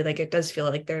 Usually it does feel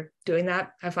like they're doing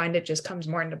that. I find it just comes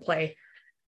more into play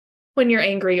when you're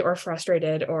angry or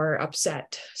frustrated or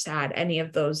upset, sad, any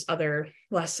of those other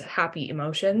less happy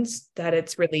emotions, that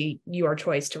it's really your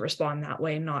choice to respond that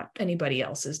way, not anybody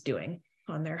else's doing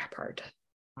on their part.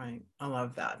 Right. I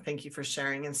love that. Thank you for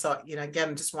sharing. And so,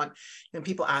 again, just want,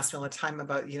 people ask me all the time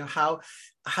about,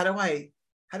 how do I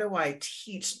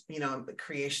teach,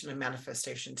 creation and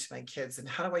manifestation to my kids, and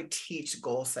how do I teach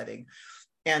goal setting?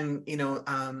 And,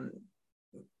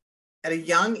 at a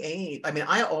young age, I mean,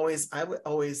 I would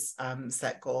always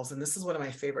set goals. And this is one of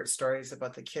my favorite stories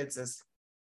about the kids is,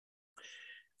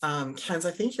 Kens,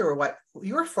 I think you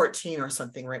were 14 or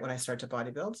something, right? When I started to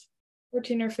bodybuild.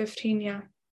 14 or 15. Yeah.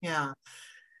 Yeah.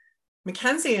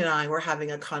 Mackenzie and I were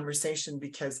having a conversation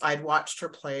because I'd watched her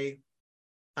play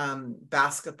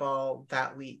basketball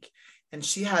that week, and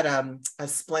she had a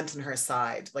splint in her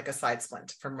side, like a side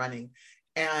splint from running.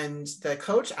 And the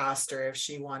coach asked her if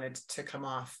she wanted to come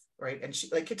off, right? And she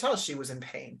could tell she was in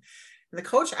pain. And the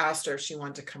coach asked her if she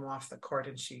wanted to come off the court,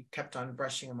 and she kept on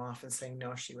brushing him off and saying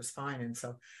no, she was fine. And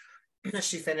so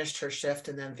she finished her shift,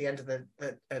 and then at the end of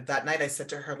that night, I said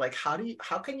to her, how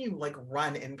can you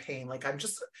run in pain? I'm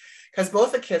just, because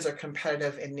both the kids are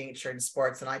competitive in nature in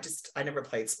sports, and I never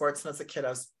played sports, and as a kid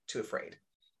I was too afraid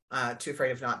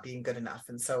of not being good enough.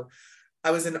 And so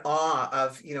I was in awe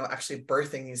of actually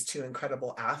birthing these two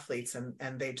incredible athletes,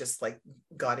 and they just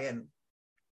got in.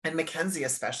 And Mackenzie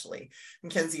especially.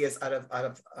 Mackenzie is out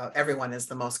of everyone is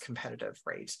the most competitive,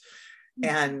 right?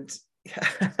 And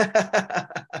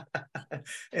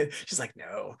she's like,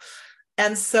 no.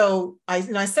 And so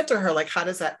I said to her, like, how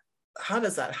does that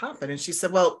happen? And she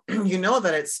said, well, you know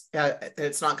that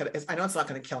it's not going to, I know it's not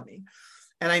going to kill me.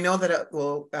 And I know that it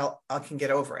will, I can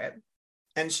get over it.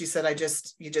 And she said,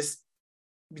 you just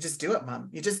do it, Mom.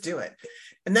 You just do it.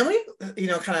 And then we,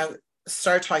 kind of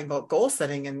started talking about goal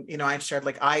setting. And, I shared,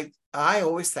 like, I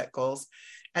always set goals,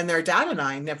 and their dad and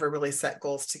I never really set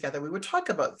goals together. We would talk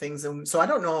about things. And so I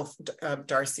don't know if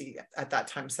Darcy at that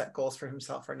time set goals for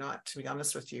himself or not, to be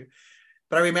honest with you.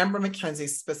 But I remember Mackenzie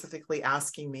specifically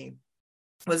asking me,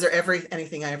 was there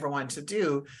anything I ever wanted to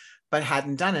do, but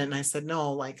hadn't done it? And I said,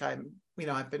 no, like I've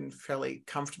been fairly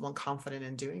comfortable and confident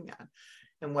in doing that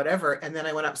and whatever. And then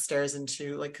I went upstairs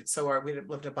into we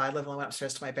lived at bi-level. I went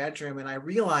upstairs to my bedroom, and I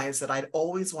realized that I'd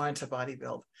always wanted to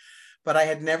bodybuild, but I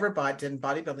had never done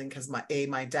bodybuilding because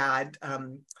my dad,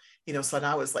 so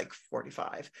now I was like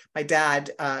 45. My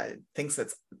dad thinks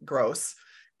it's gross.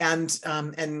 And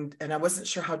I wasn't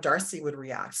sure how Darcy would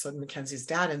react. So Mackenzie's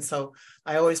dad. And so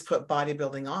I always put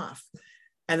bodybuilding off.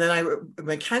 And then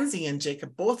Mackenzie and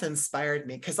Jacob both inspired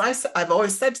me, because I've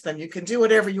always said to them, you can do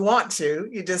whatever you want to,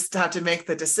 you just have to make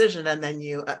the decision, and then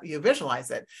you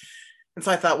visualize it. And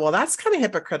so I thought, well, that's kind of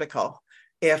hypocritical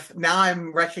if now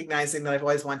I'm recognizing that I've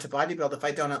always wanted to bodybuild, if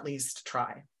I don't at least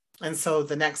try. And so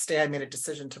the next day I made a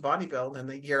decision to bodybuild. And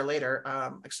a year later,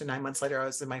 actually 9 months later, I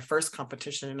was in my first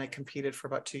competition, and I competed for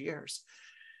about 2 years.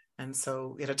 And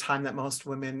so at a time that most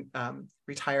women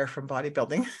retire from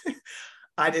bodybuilding,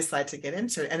 I decided to get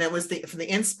into it. And it was from the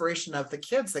inspiration of the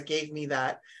kids that gave me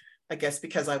that, I guess,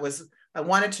 because I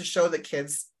wanted to show the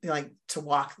kids, to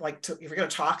walk, if you're going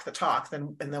to talk the talk,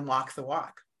 then walk the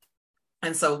walk.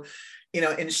 And so,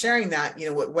 in sharing that,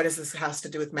 what does this has to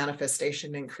do with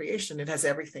manifestation and creation? It has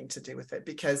everything to do with it,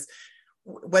 because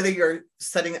whether you're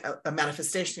setting a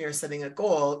manifestation, you're setting a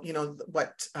goal,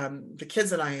 what the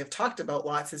kids and I have talked about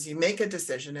lots is you make a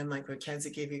decision. And like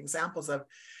Mackenzie gave you examples of,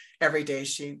 every day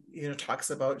she,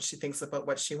 she thinks about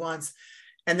what she wants,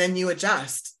 and then you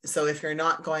adjust. So if you're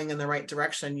not going in the right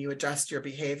direction, you adjust your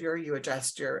behavior, you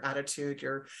adjust your attitude,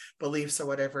 your beliefs, or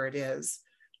whatever it is,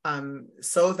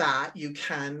 so that you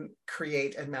can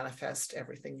create and manifest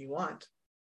everything you want.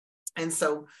 And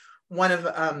so one of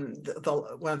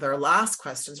their last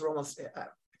questions, I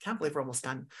can't believe we're almost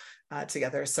done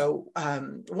together. So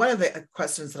one of the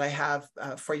questions that I have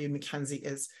for you, Mackenzie,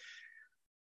 is,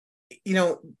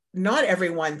 not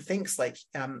everyone thinks like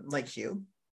you.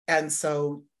 And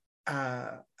so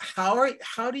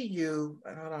how do you,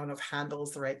 I don't know if handle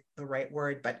is the right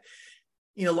word, but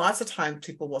lots of times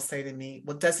people will say to me,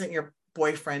 well, doesn't your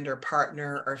boyfriend or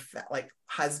partner or like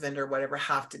husband or whatever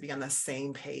have to be on the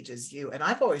same page as you? And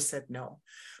I've always said no.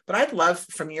 But I'd love,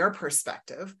 from your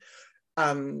perspective,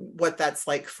 what that's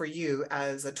like for you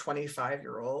as a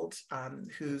 25-year-old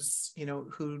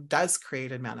who does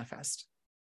create and manifest.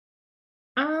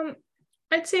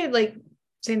 I'd say like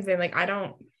same thing. Like I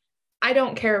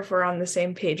don't care if we're on the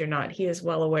same page or not. He is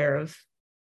well aware of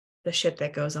the shit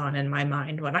that goes on in my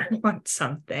mind when I want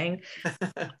something.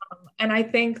 And I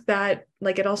think that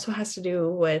like it also has to do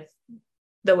with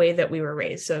the way that we were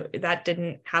raised. So that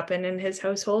didn't happen in his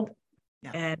household,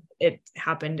 and it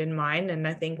happened in mine. And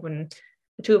I think when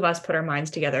the two of us put our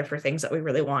minds together for things that we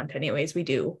really want, anyways, we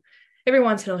do. Every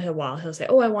once in a while, he'll say,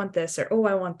 "Oh, I want this," or "Oh,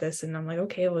 I want this," and I'm like,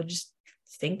 "Okay, well, just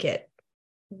think it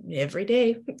every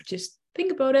day. Just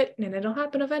think about it, and it'll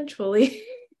happen eventually."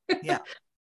 Yeah.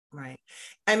 Right.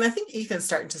 And I think Ethan's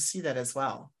starting to see that as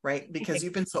well, right? Because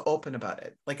you've been so open about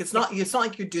it. Like it's not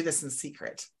like you do this in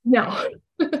secret. No.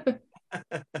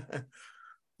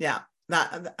 Yeah.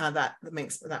 That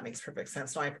makes perfect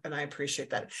sense. No, I appreciate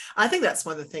that. I think that's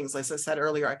one of the things, as I said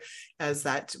earlier, is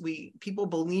that people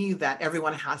believe that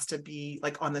everyone has to be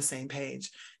like on the same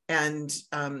page, and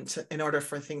in order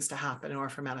for things to happen, in order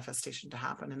for manifestation to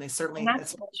happen. And they certainly,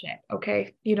 that's bullshit.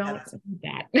 Okay. You don't do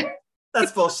that.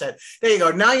 That's bullshit. There you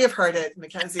go. Now you've heard it.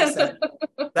 Mackenzie said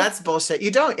that's bullshit. You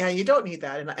don't need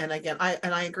that. And again,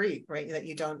 I agree, right? That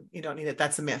you don't need it.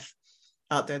 That's a myth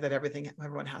out there that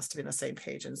everyone has to be on the same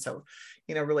page. And so,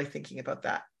 really thinking about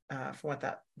that from what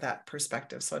that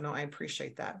perspective. So no, I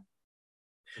appreciate that.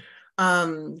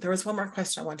 There was one more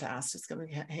question I wanted to ask. It's going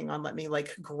to hang on. Let me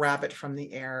like grab it from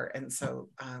the air. And so,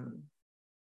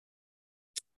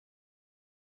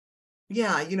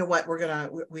 yeah, you know what?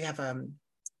 We have a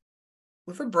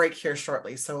break here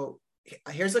shortly. So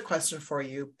here's a question for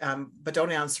you, but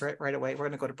don't answer it right away. We're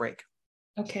going to go to break.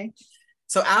 Okay.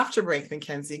 So after break,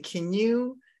 Mackenzie, can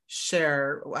you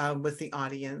share with the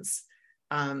audience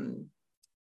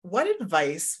what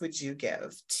advice would you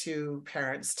give to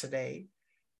parents today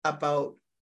about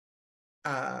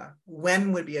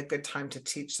when would be a good time to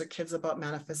teach their kids about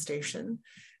manifestation,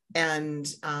 and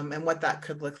what that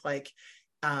could look like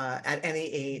at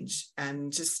any age?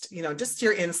 And just, just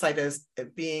your insight as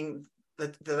being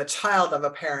the child of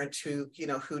a parent who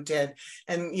did.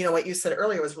 And what you said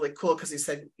earlier was really cool, because you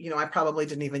said, I probably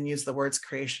didn't even use the words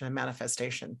creation and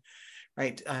manifestation,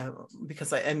 right?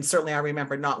 Because and certainly I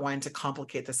remember not wanting to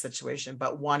complicate the situation,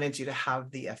 but wanted you to have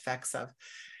the effects of.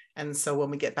 And so when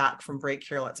we get back from break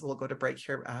here, we'll go to break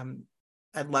here.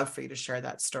 I'd love for you to share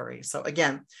that story. So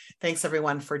again, thanks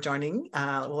everyone for joining.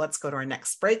 Well, let's go to our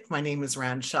next break. My name is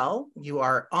Ranchelle. You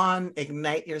are on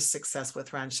Ignite Your Success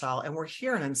with Ranchelle, and we're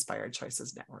here on Inspired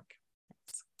Choices Network.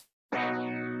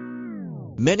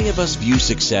 Many of us view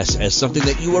success as something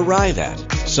that you arrive at,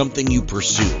 something you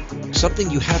pursue, something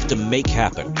you have to make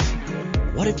happen.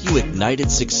 What if you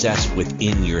ignited success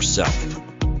within yourself?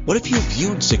 What if you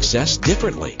viewed success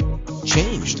differently,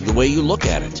 changed the way you look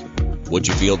at it? Would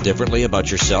you feel differently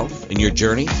about yourself and your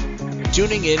journey?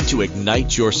 Tuning in to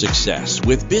Ignite Your Success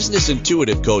with business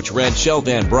intuitive coach Ranchelle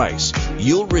Van Bryce,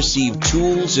 you'll receive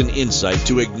tools and insight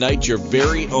to ignite your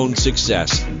very own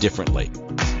success differently.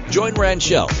 Join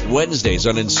Ranchelle Wednesdays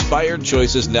on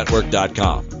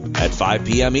InspiredChoicesNetwork.com at 5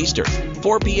 p.m. Eastern,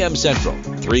 4 p.m. Central,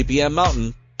 3 p.m.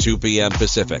 Mountain, 2 p.m.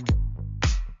 Pacific.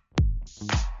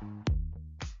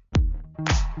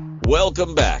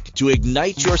 Welcome back to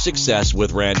Ignite Your Success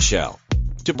with Ranchelle.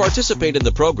 To participate in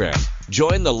the program,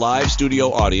 join the live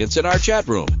studio audience in our chat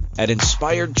room at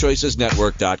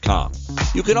InspiredChoicesNetwork.com.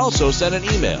 You can also send an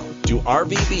email to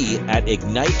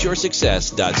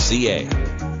rvb@igniteyoursuccess.ca.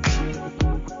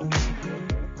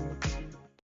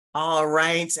 All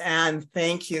right. And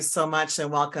thank you so much. And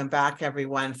welcome back,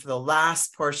 everyone, for the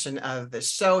last portion of the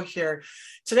show here.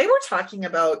 Today, we're talking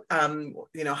about,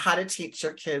 how to teach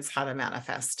your kids how to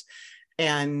manifest.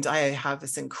 And I have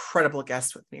this incredible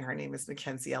guest with me. Her name is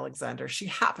Mackenzie Alexander. She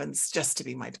happens just to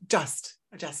be my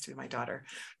daughter,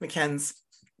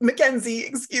 Mackenzie,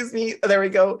 excuse me. There we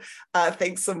go.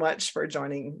 Thanks so much for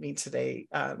joining me today.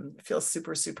 I feel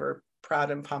super, super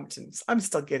proud and pumped, and I'm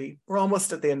still giddy. We're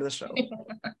almost at the end of the show.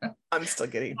 I'm still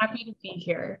giddy. Happy to be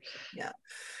here. Yeah.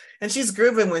 And she's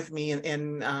grooving with me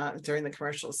in during the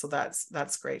commercials. So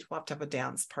that's great. We'll have to have a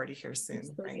dance party here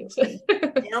soon, right?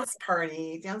 dance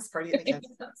party at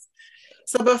Mackenzie's house.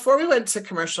 So before we went to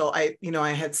commercial, I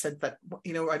had said that,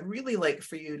 I'd really like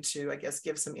for you to, I guess,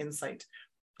 give some insight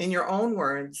in your own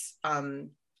words,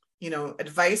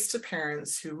 advice to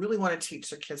parents who really want to teach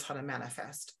their kids how to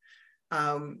manifest.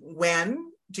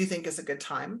 When do you think is a good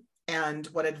time? And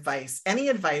what advice, any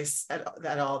advice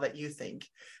at all that you think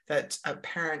that a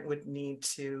parent would need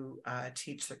to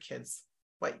teach their kids,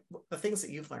 what the things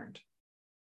that you've learned?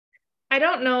 I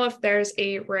don't know if there's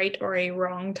a right or a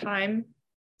wrong time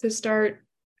to start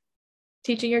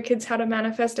teaching your kids how to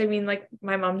manifest. I mean, like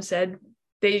my mom said,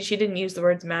 she didn't use the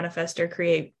words manifest or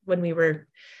create when we were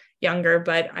younger,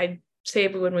 but I'd say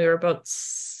when we were about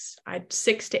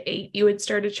 6 to 8, you had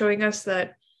started showing us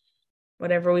that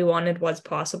whatever we wanted was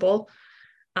possible.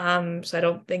 So I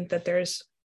don't think that there's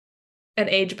an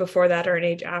age before that or an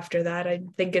age after that. I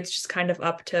think it's just kind of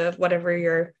up to whatever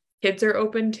your kids are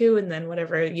open to, and then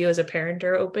whatever you as a parent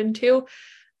are open to.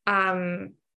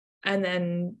 And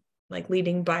then like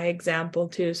leading by example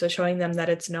too. So showing them that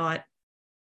it's not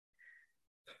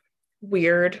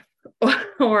weird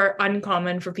or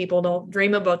uncommon for people to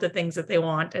dream about the things that they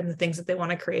want and the things that they want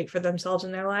to create for themselves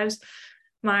in their lives.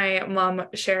 My mom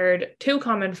shared 2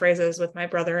 common phrases with my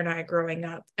brother and I growing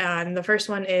up. And the first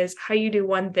one is, how you do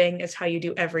one thing is how you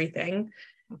do everything.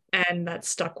 And that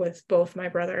stuck with both my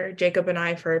brother Jacob and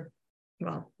I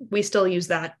we still use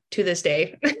that to this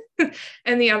day.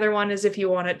 And the other one is, if you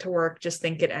want it to work, just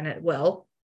think it and it will.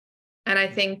 And I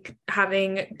think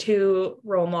having 2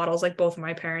 role models, like both of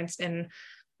my parents in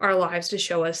our lives, to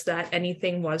show us that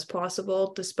anything was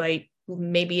possible, despite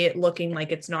maybe it looking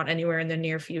like it's not anywhere in the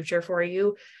near future for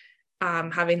you,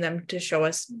 having them to show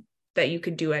us that you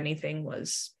could do anything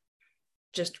was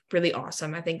just really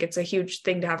awesome. I think it's a huge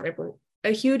thing to have,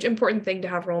 a huge important thing to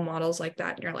have role models like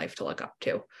that in your life to look up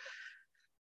to.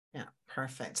 Yeah,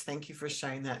 perfect. Thank you for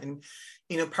sharing that. And,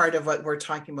 part of what we're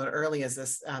talking about early is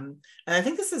this, and I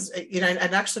think this is,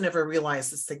 I'd actually never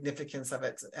realized the significance of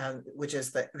it, which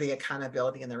is the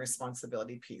accountability and the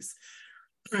responsibility piece,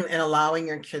 and allowing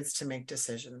your kids to make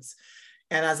decisions.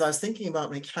 And as I was thinking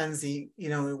about Mackenzie,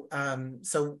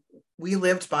 so we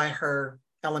lived by her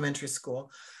elementary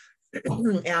school,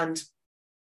 and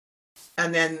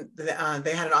then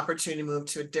they had an opportunity to move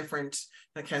to a different,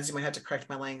 Mackenzie might have to correct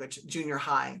my language, junior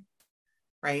high.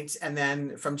 right? And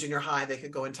then from junior high, they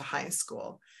could go into high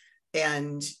school.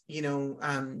 And,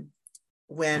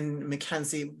 when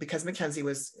Mackenzie, because Mackenzie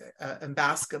was in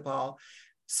basketball,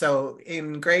 so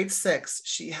in grade 6,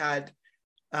 she had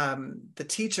the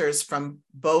teachers from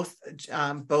both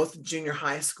junior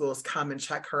high schools come and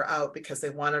check her out because they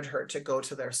wanted her to go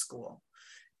to their school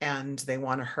and they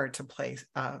wanted her to play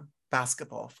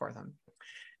basketball for them.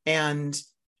 And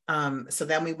so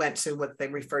then we went to what they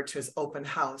referred to as open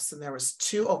house, and there was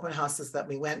 2 open houses that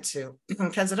we went to.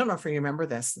 Kenz, I don't know if you remember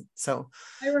this. So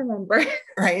I remember.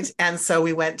 Right. And so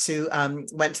we went to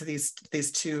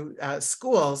these 2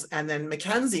 schools, and then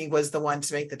Mackenzie was the one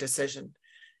to make the decision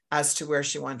as to where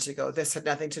she wanted to go. This had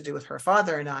nothing to do with her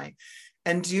father and I.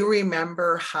 And do you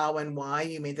remember how and why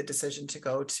you made the decision to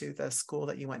go to the school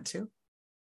that you went to?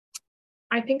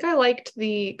 I think I liked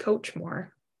the coach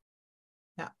more.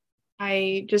 Yeah.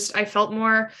 I felt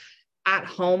more at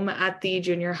home at the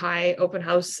junior high open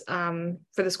house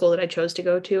for the school that I chose to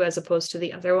go to, as opposed to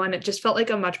the other one. It just felt like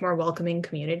a much more welcoming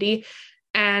community.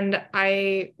 And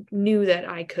I knew that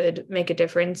I could make a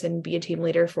difference and be a team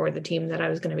leader for the team that I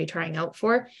was going to be trying out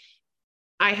for.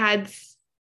 I had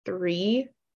 3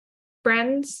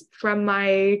 friends from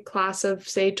my class of,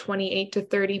 say, 28 to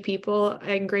 30 people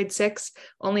in grade 6.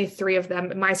 Only 3 of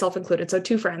them, myself included, so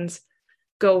 2 friends,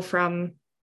 go from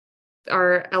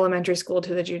our elementary school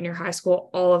to the junior high school.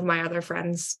 All of my other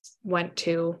friends went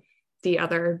to the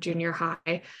other junior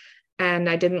high, and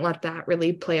I didn't let that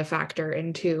really play a factor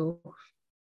into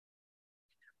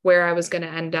where I was going to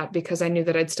end up, because I knew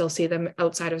that I'd still see them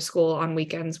outside of school on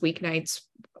weekends, weeknights,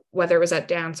 whether it was at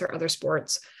dance or other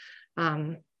sports.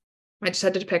 I just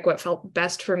had to pick what felt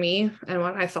best for me and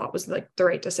what I thought was like the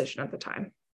right decision at the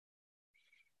time.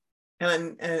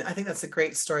 And I think that's a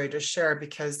great story to share,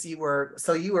 because you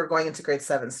were going into grade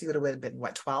 7, so you would have been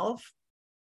what, 12?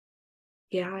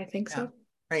 Yeah, I think so.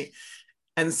 Right.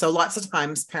 And so lots of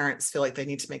times parents feel like they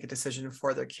need to make a decision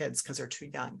for their kids because they're too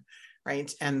young.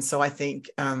 Right. And so I think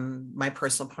my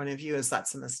personal point of view is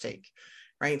that's a mistake.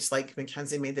 Right. Like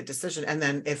Mackenzie made the decision. And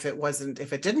then if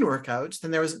it didn't work out,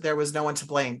 then there was no one to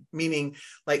blame, meaning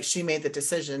like she made the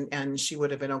decision and she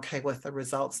would have been okay with the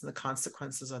results and the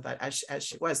consequences of that, as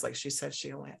she was. Like she said,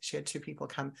 she had 2 people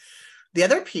come. The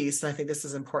other piece, and I think this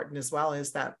is important as well,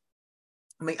 is that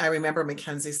I remember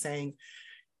Mackenzie saying,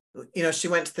 she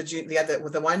went to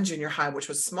the one junior high, which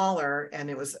was smaller, and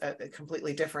it was a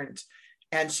completely different.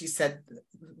 And she said,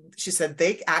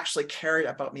 they actually cared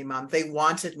about me, Mom. They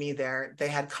wanted me there. They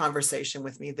had conversation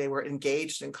with me. They were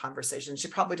engaged in conversation. She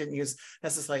probably didn't use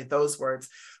necessarily those words,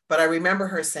 but I remember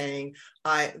her saying,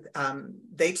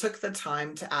 they took the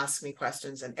time to ask me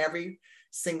questions, and every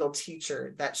single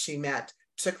teacher that she met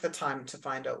took the time to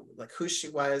find out like who she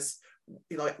was,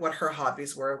 like what her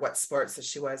hobbies were, what sports that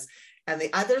she was. And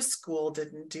the other school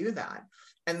didn't do that.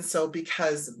 And so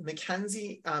because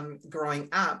Mackenzie growing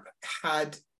up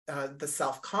had the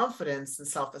self-confidence and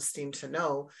self-esteem to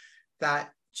know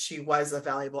that she was a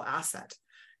valuable asset.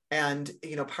 And,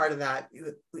 part of that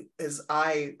is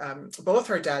both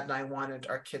her dad and I wanted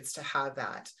our kids to have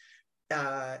that.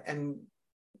 And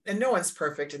no one's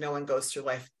perfect and no one goes through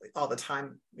life all the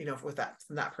time, with that,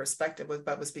 from that perspective,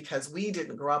 but was because we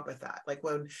didn't grow up with that. Like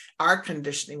when our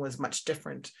conditioning was much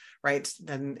different, right,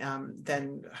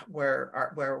 than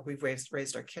where we've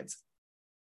raised our kids.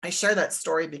 I share that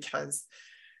story because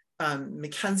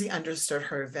Mackenzie understood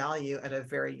her value at a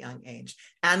very young age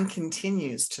and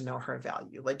continues to know her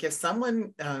value. Like if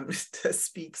someone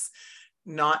speaks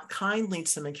not kindly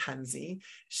to Mackenzie,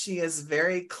 she is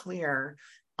very clear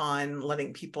on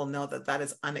letting people know that that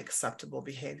is unacceptable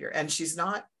behavior. And she's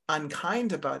not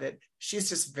unkind about it. She's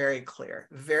just very clear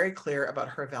about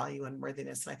her value and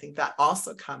worthiness. And I think that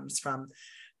also comes from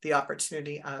the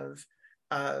opportunity of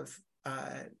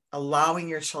allowing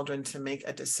your children to make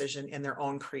a decision in their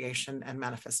own creation and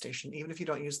manifestation, even if you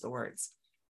don't use the words.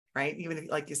 Right. Even if,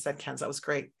 like you said, Kenz, that was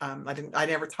great. I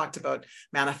never talked about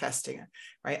manifesting it.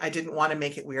 Right. I didn't want to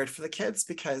make it weird for the kids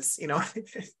because,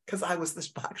 because I was this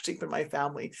black sheep in my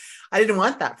family. I didn't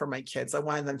want that for my kids. I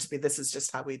wanted them to be, this is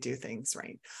just how we do things.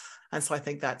 Right. And so I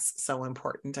think that's so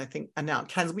important. I think, and now,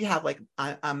 Kenz, we have like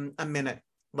a minute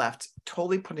left,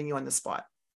 totally putting you on the spot.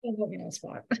 Don't put me on the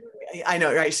spot. I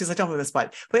know, right? She's like, don't put me on the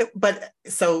spot. But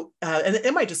so, and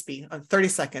it might just be 30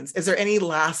 seconds. Is there any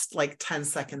last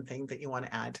 10-second thing that you want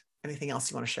to add? Anything else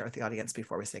you want to share with the audience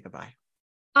before we say goodbye?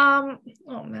 Oh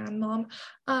man, Mom.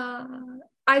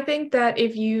 I think that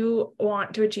if you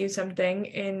want to achieve something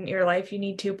in your life, you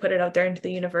need to put it out there into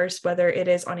the universe, whether it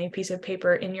is on a piece of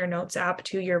paper, in your notes app,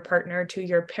 to your partner, to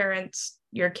your parents,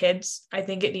 your kids. I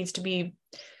think it needs to be,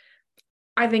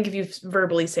 I think if you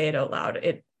verbally say it out loud,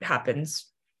 it happens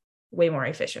way more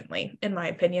efficiently, in my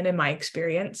opinion, in my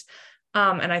experience.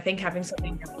 And I think having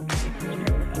something.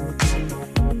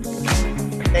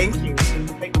 Thank you.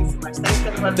 Thank you so much. Thanks,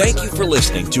 everyone. Thank you for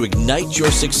listening to Ignite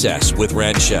Your Success with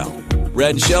Ranchelle.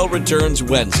 Ranchelle returns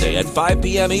Wednesday at 5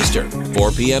 p.m. Eastern,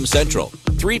 4 p.m. Central,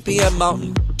 3 p.m.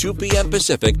 Mountain, 2 p.m.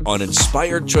 Pacific on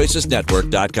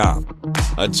InspiredChoicesNetwork.com.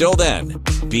 Until then,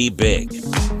 be big,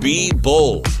 be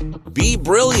bold, be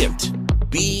brilliant,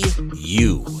 be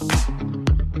you.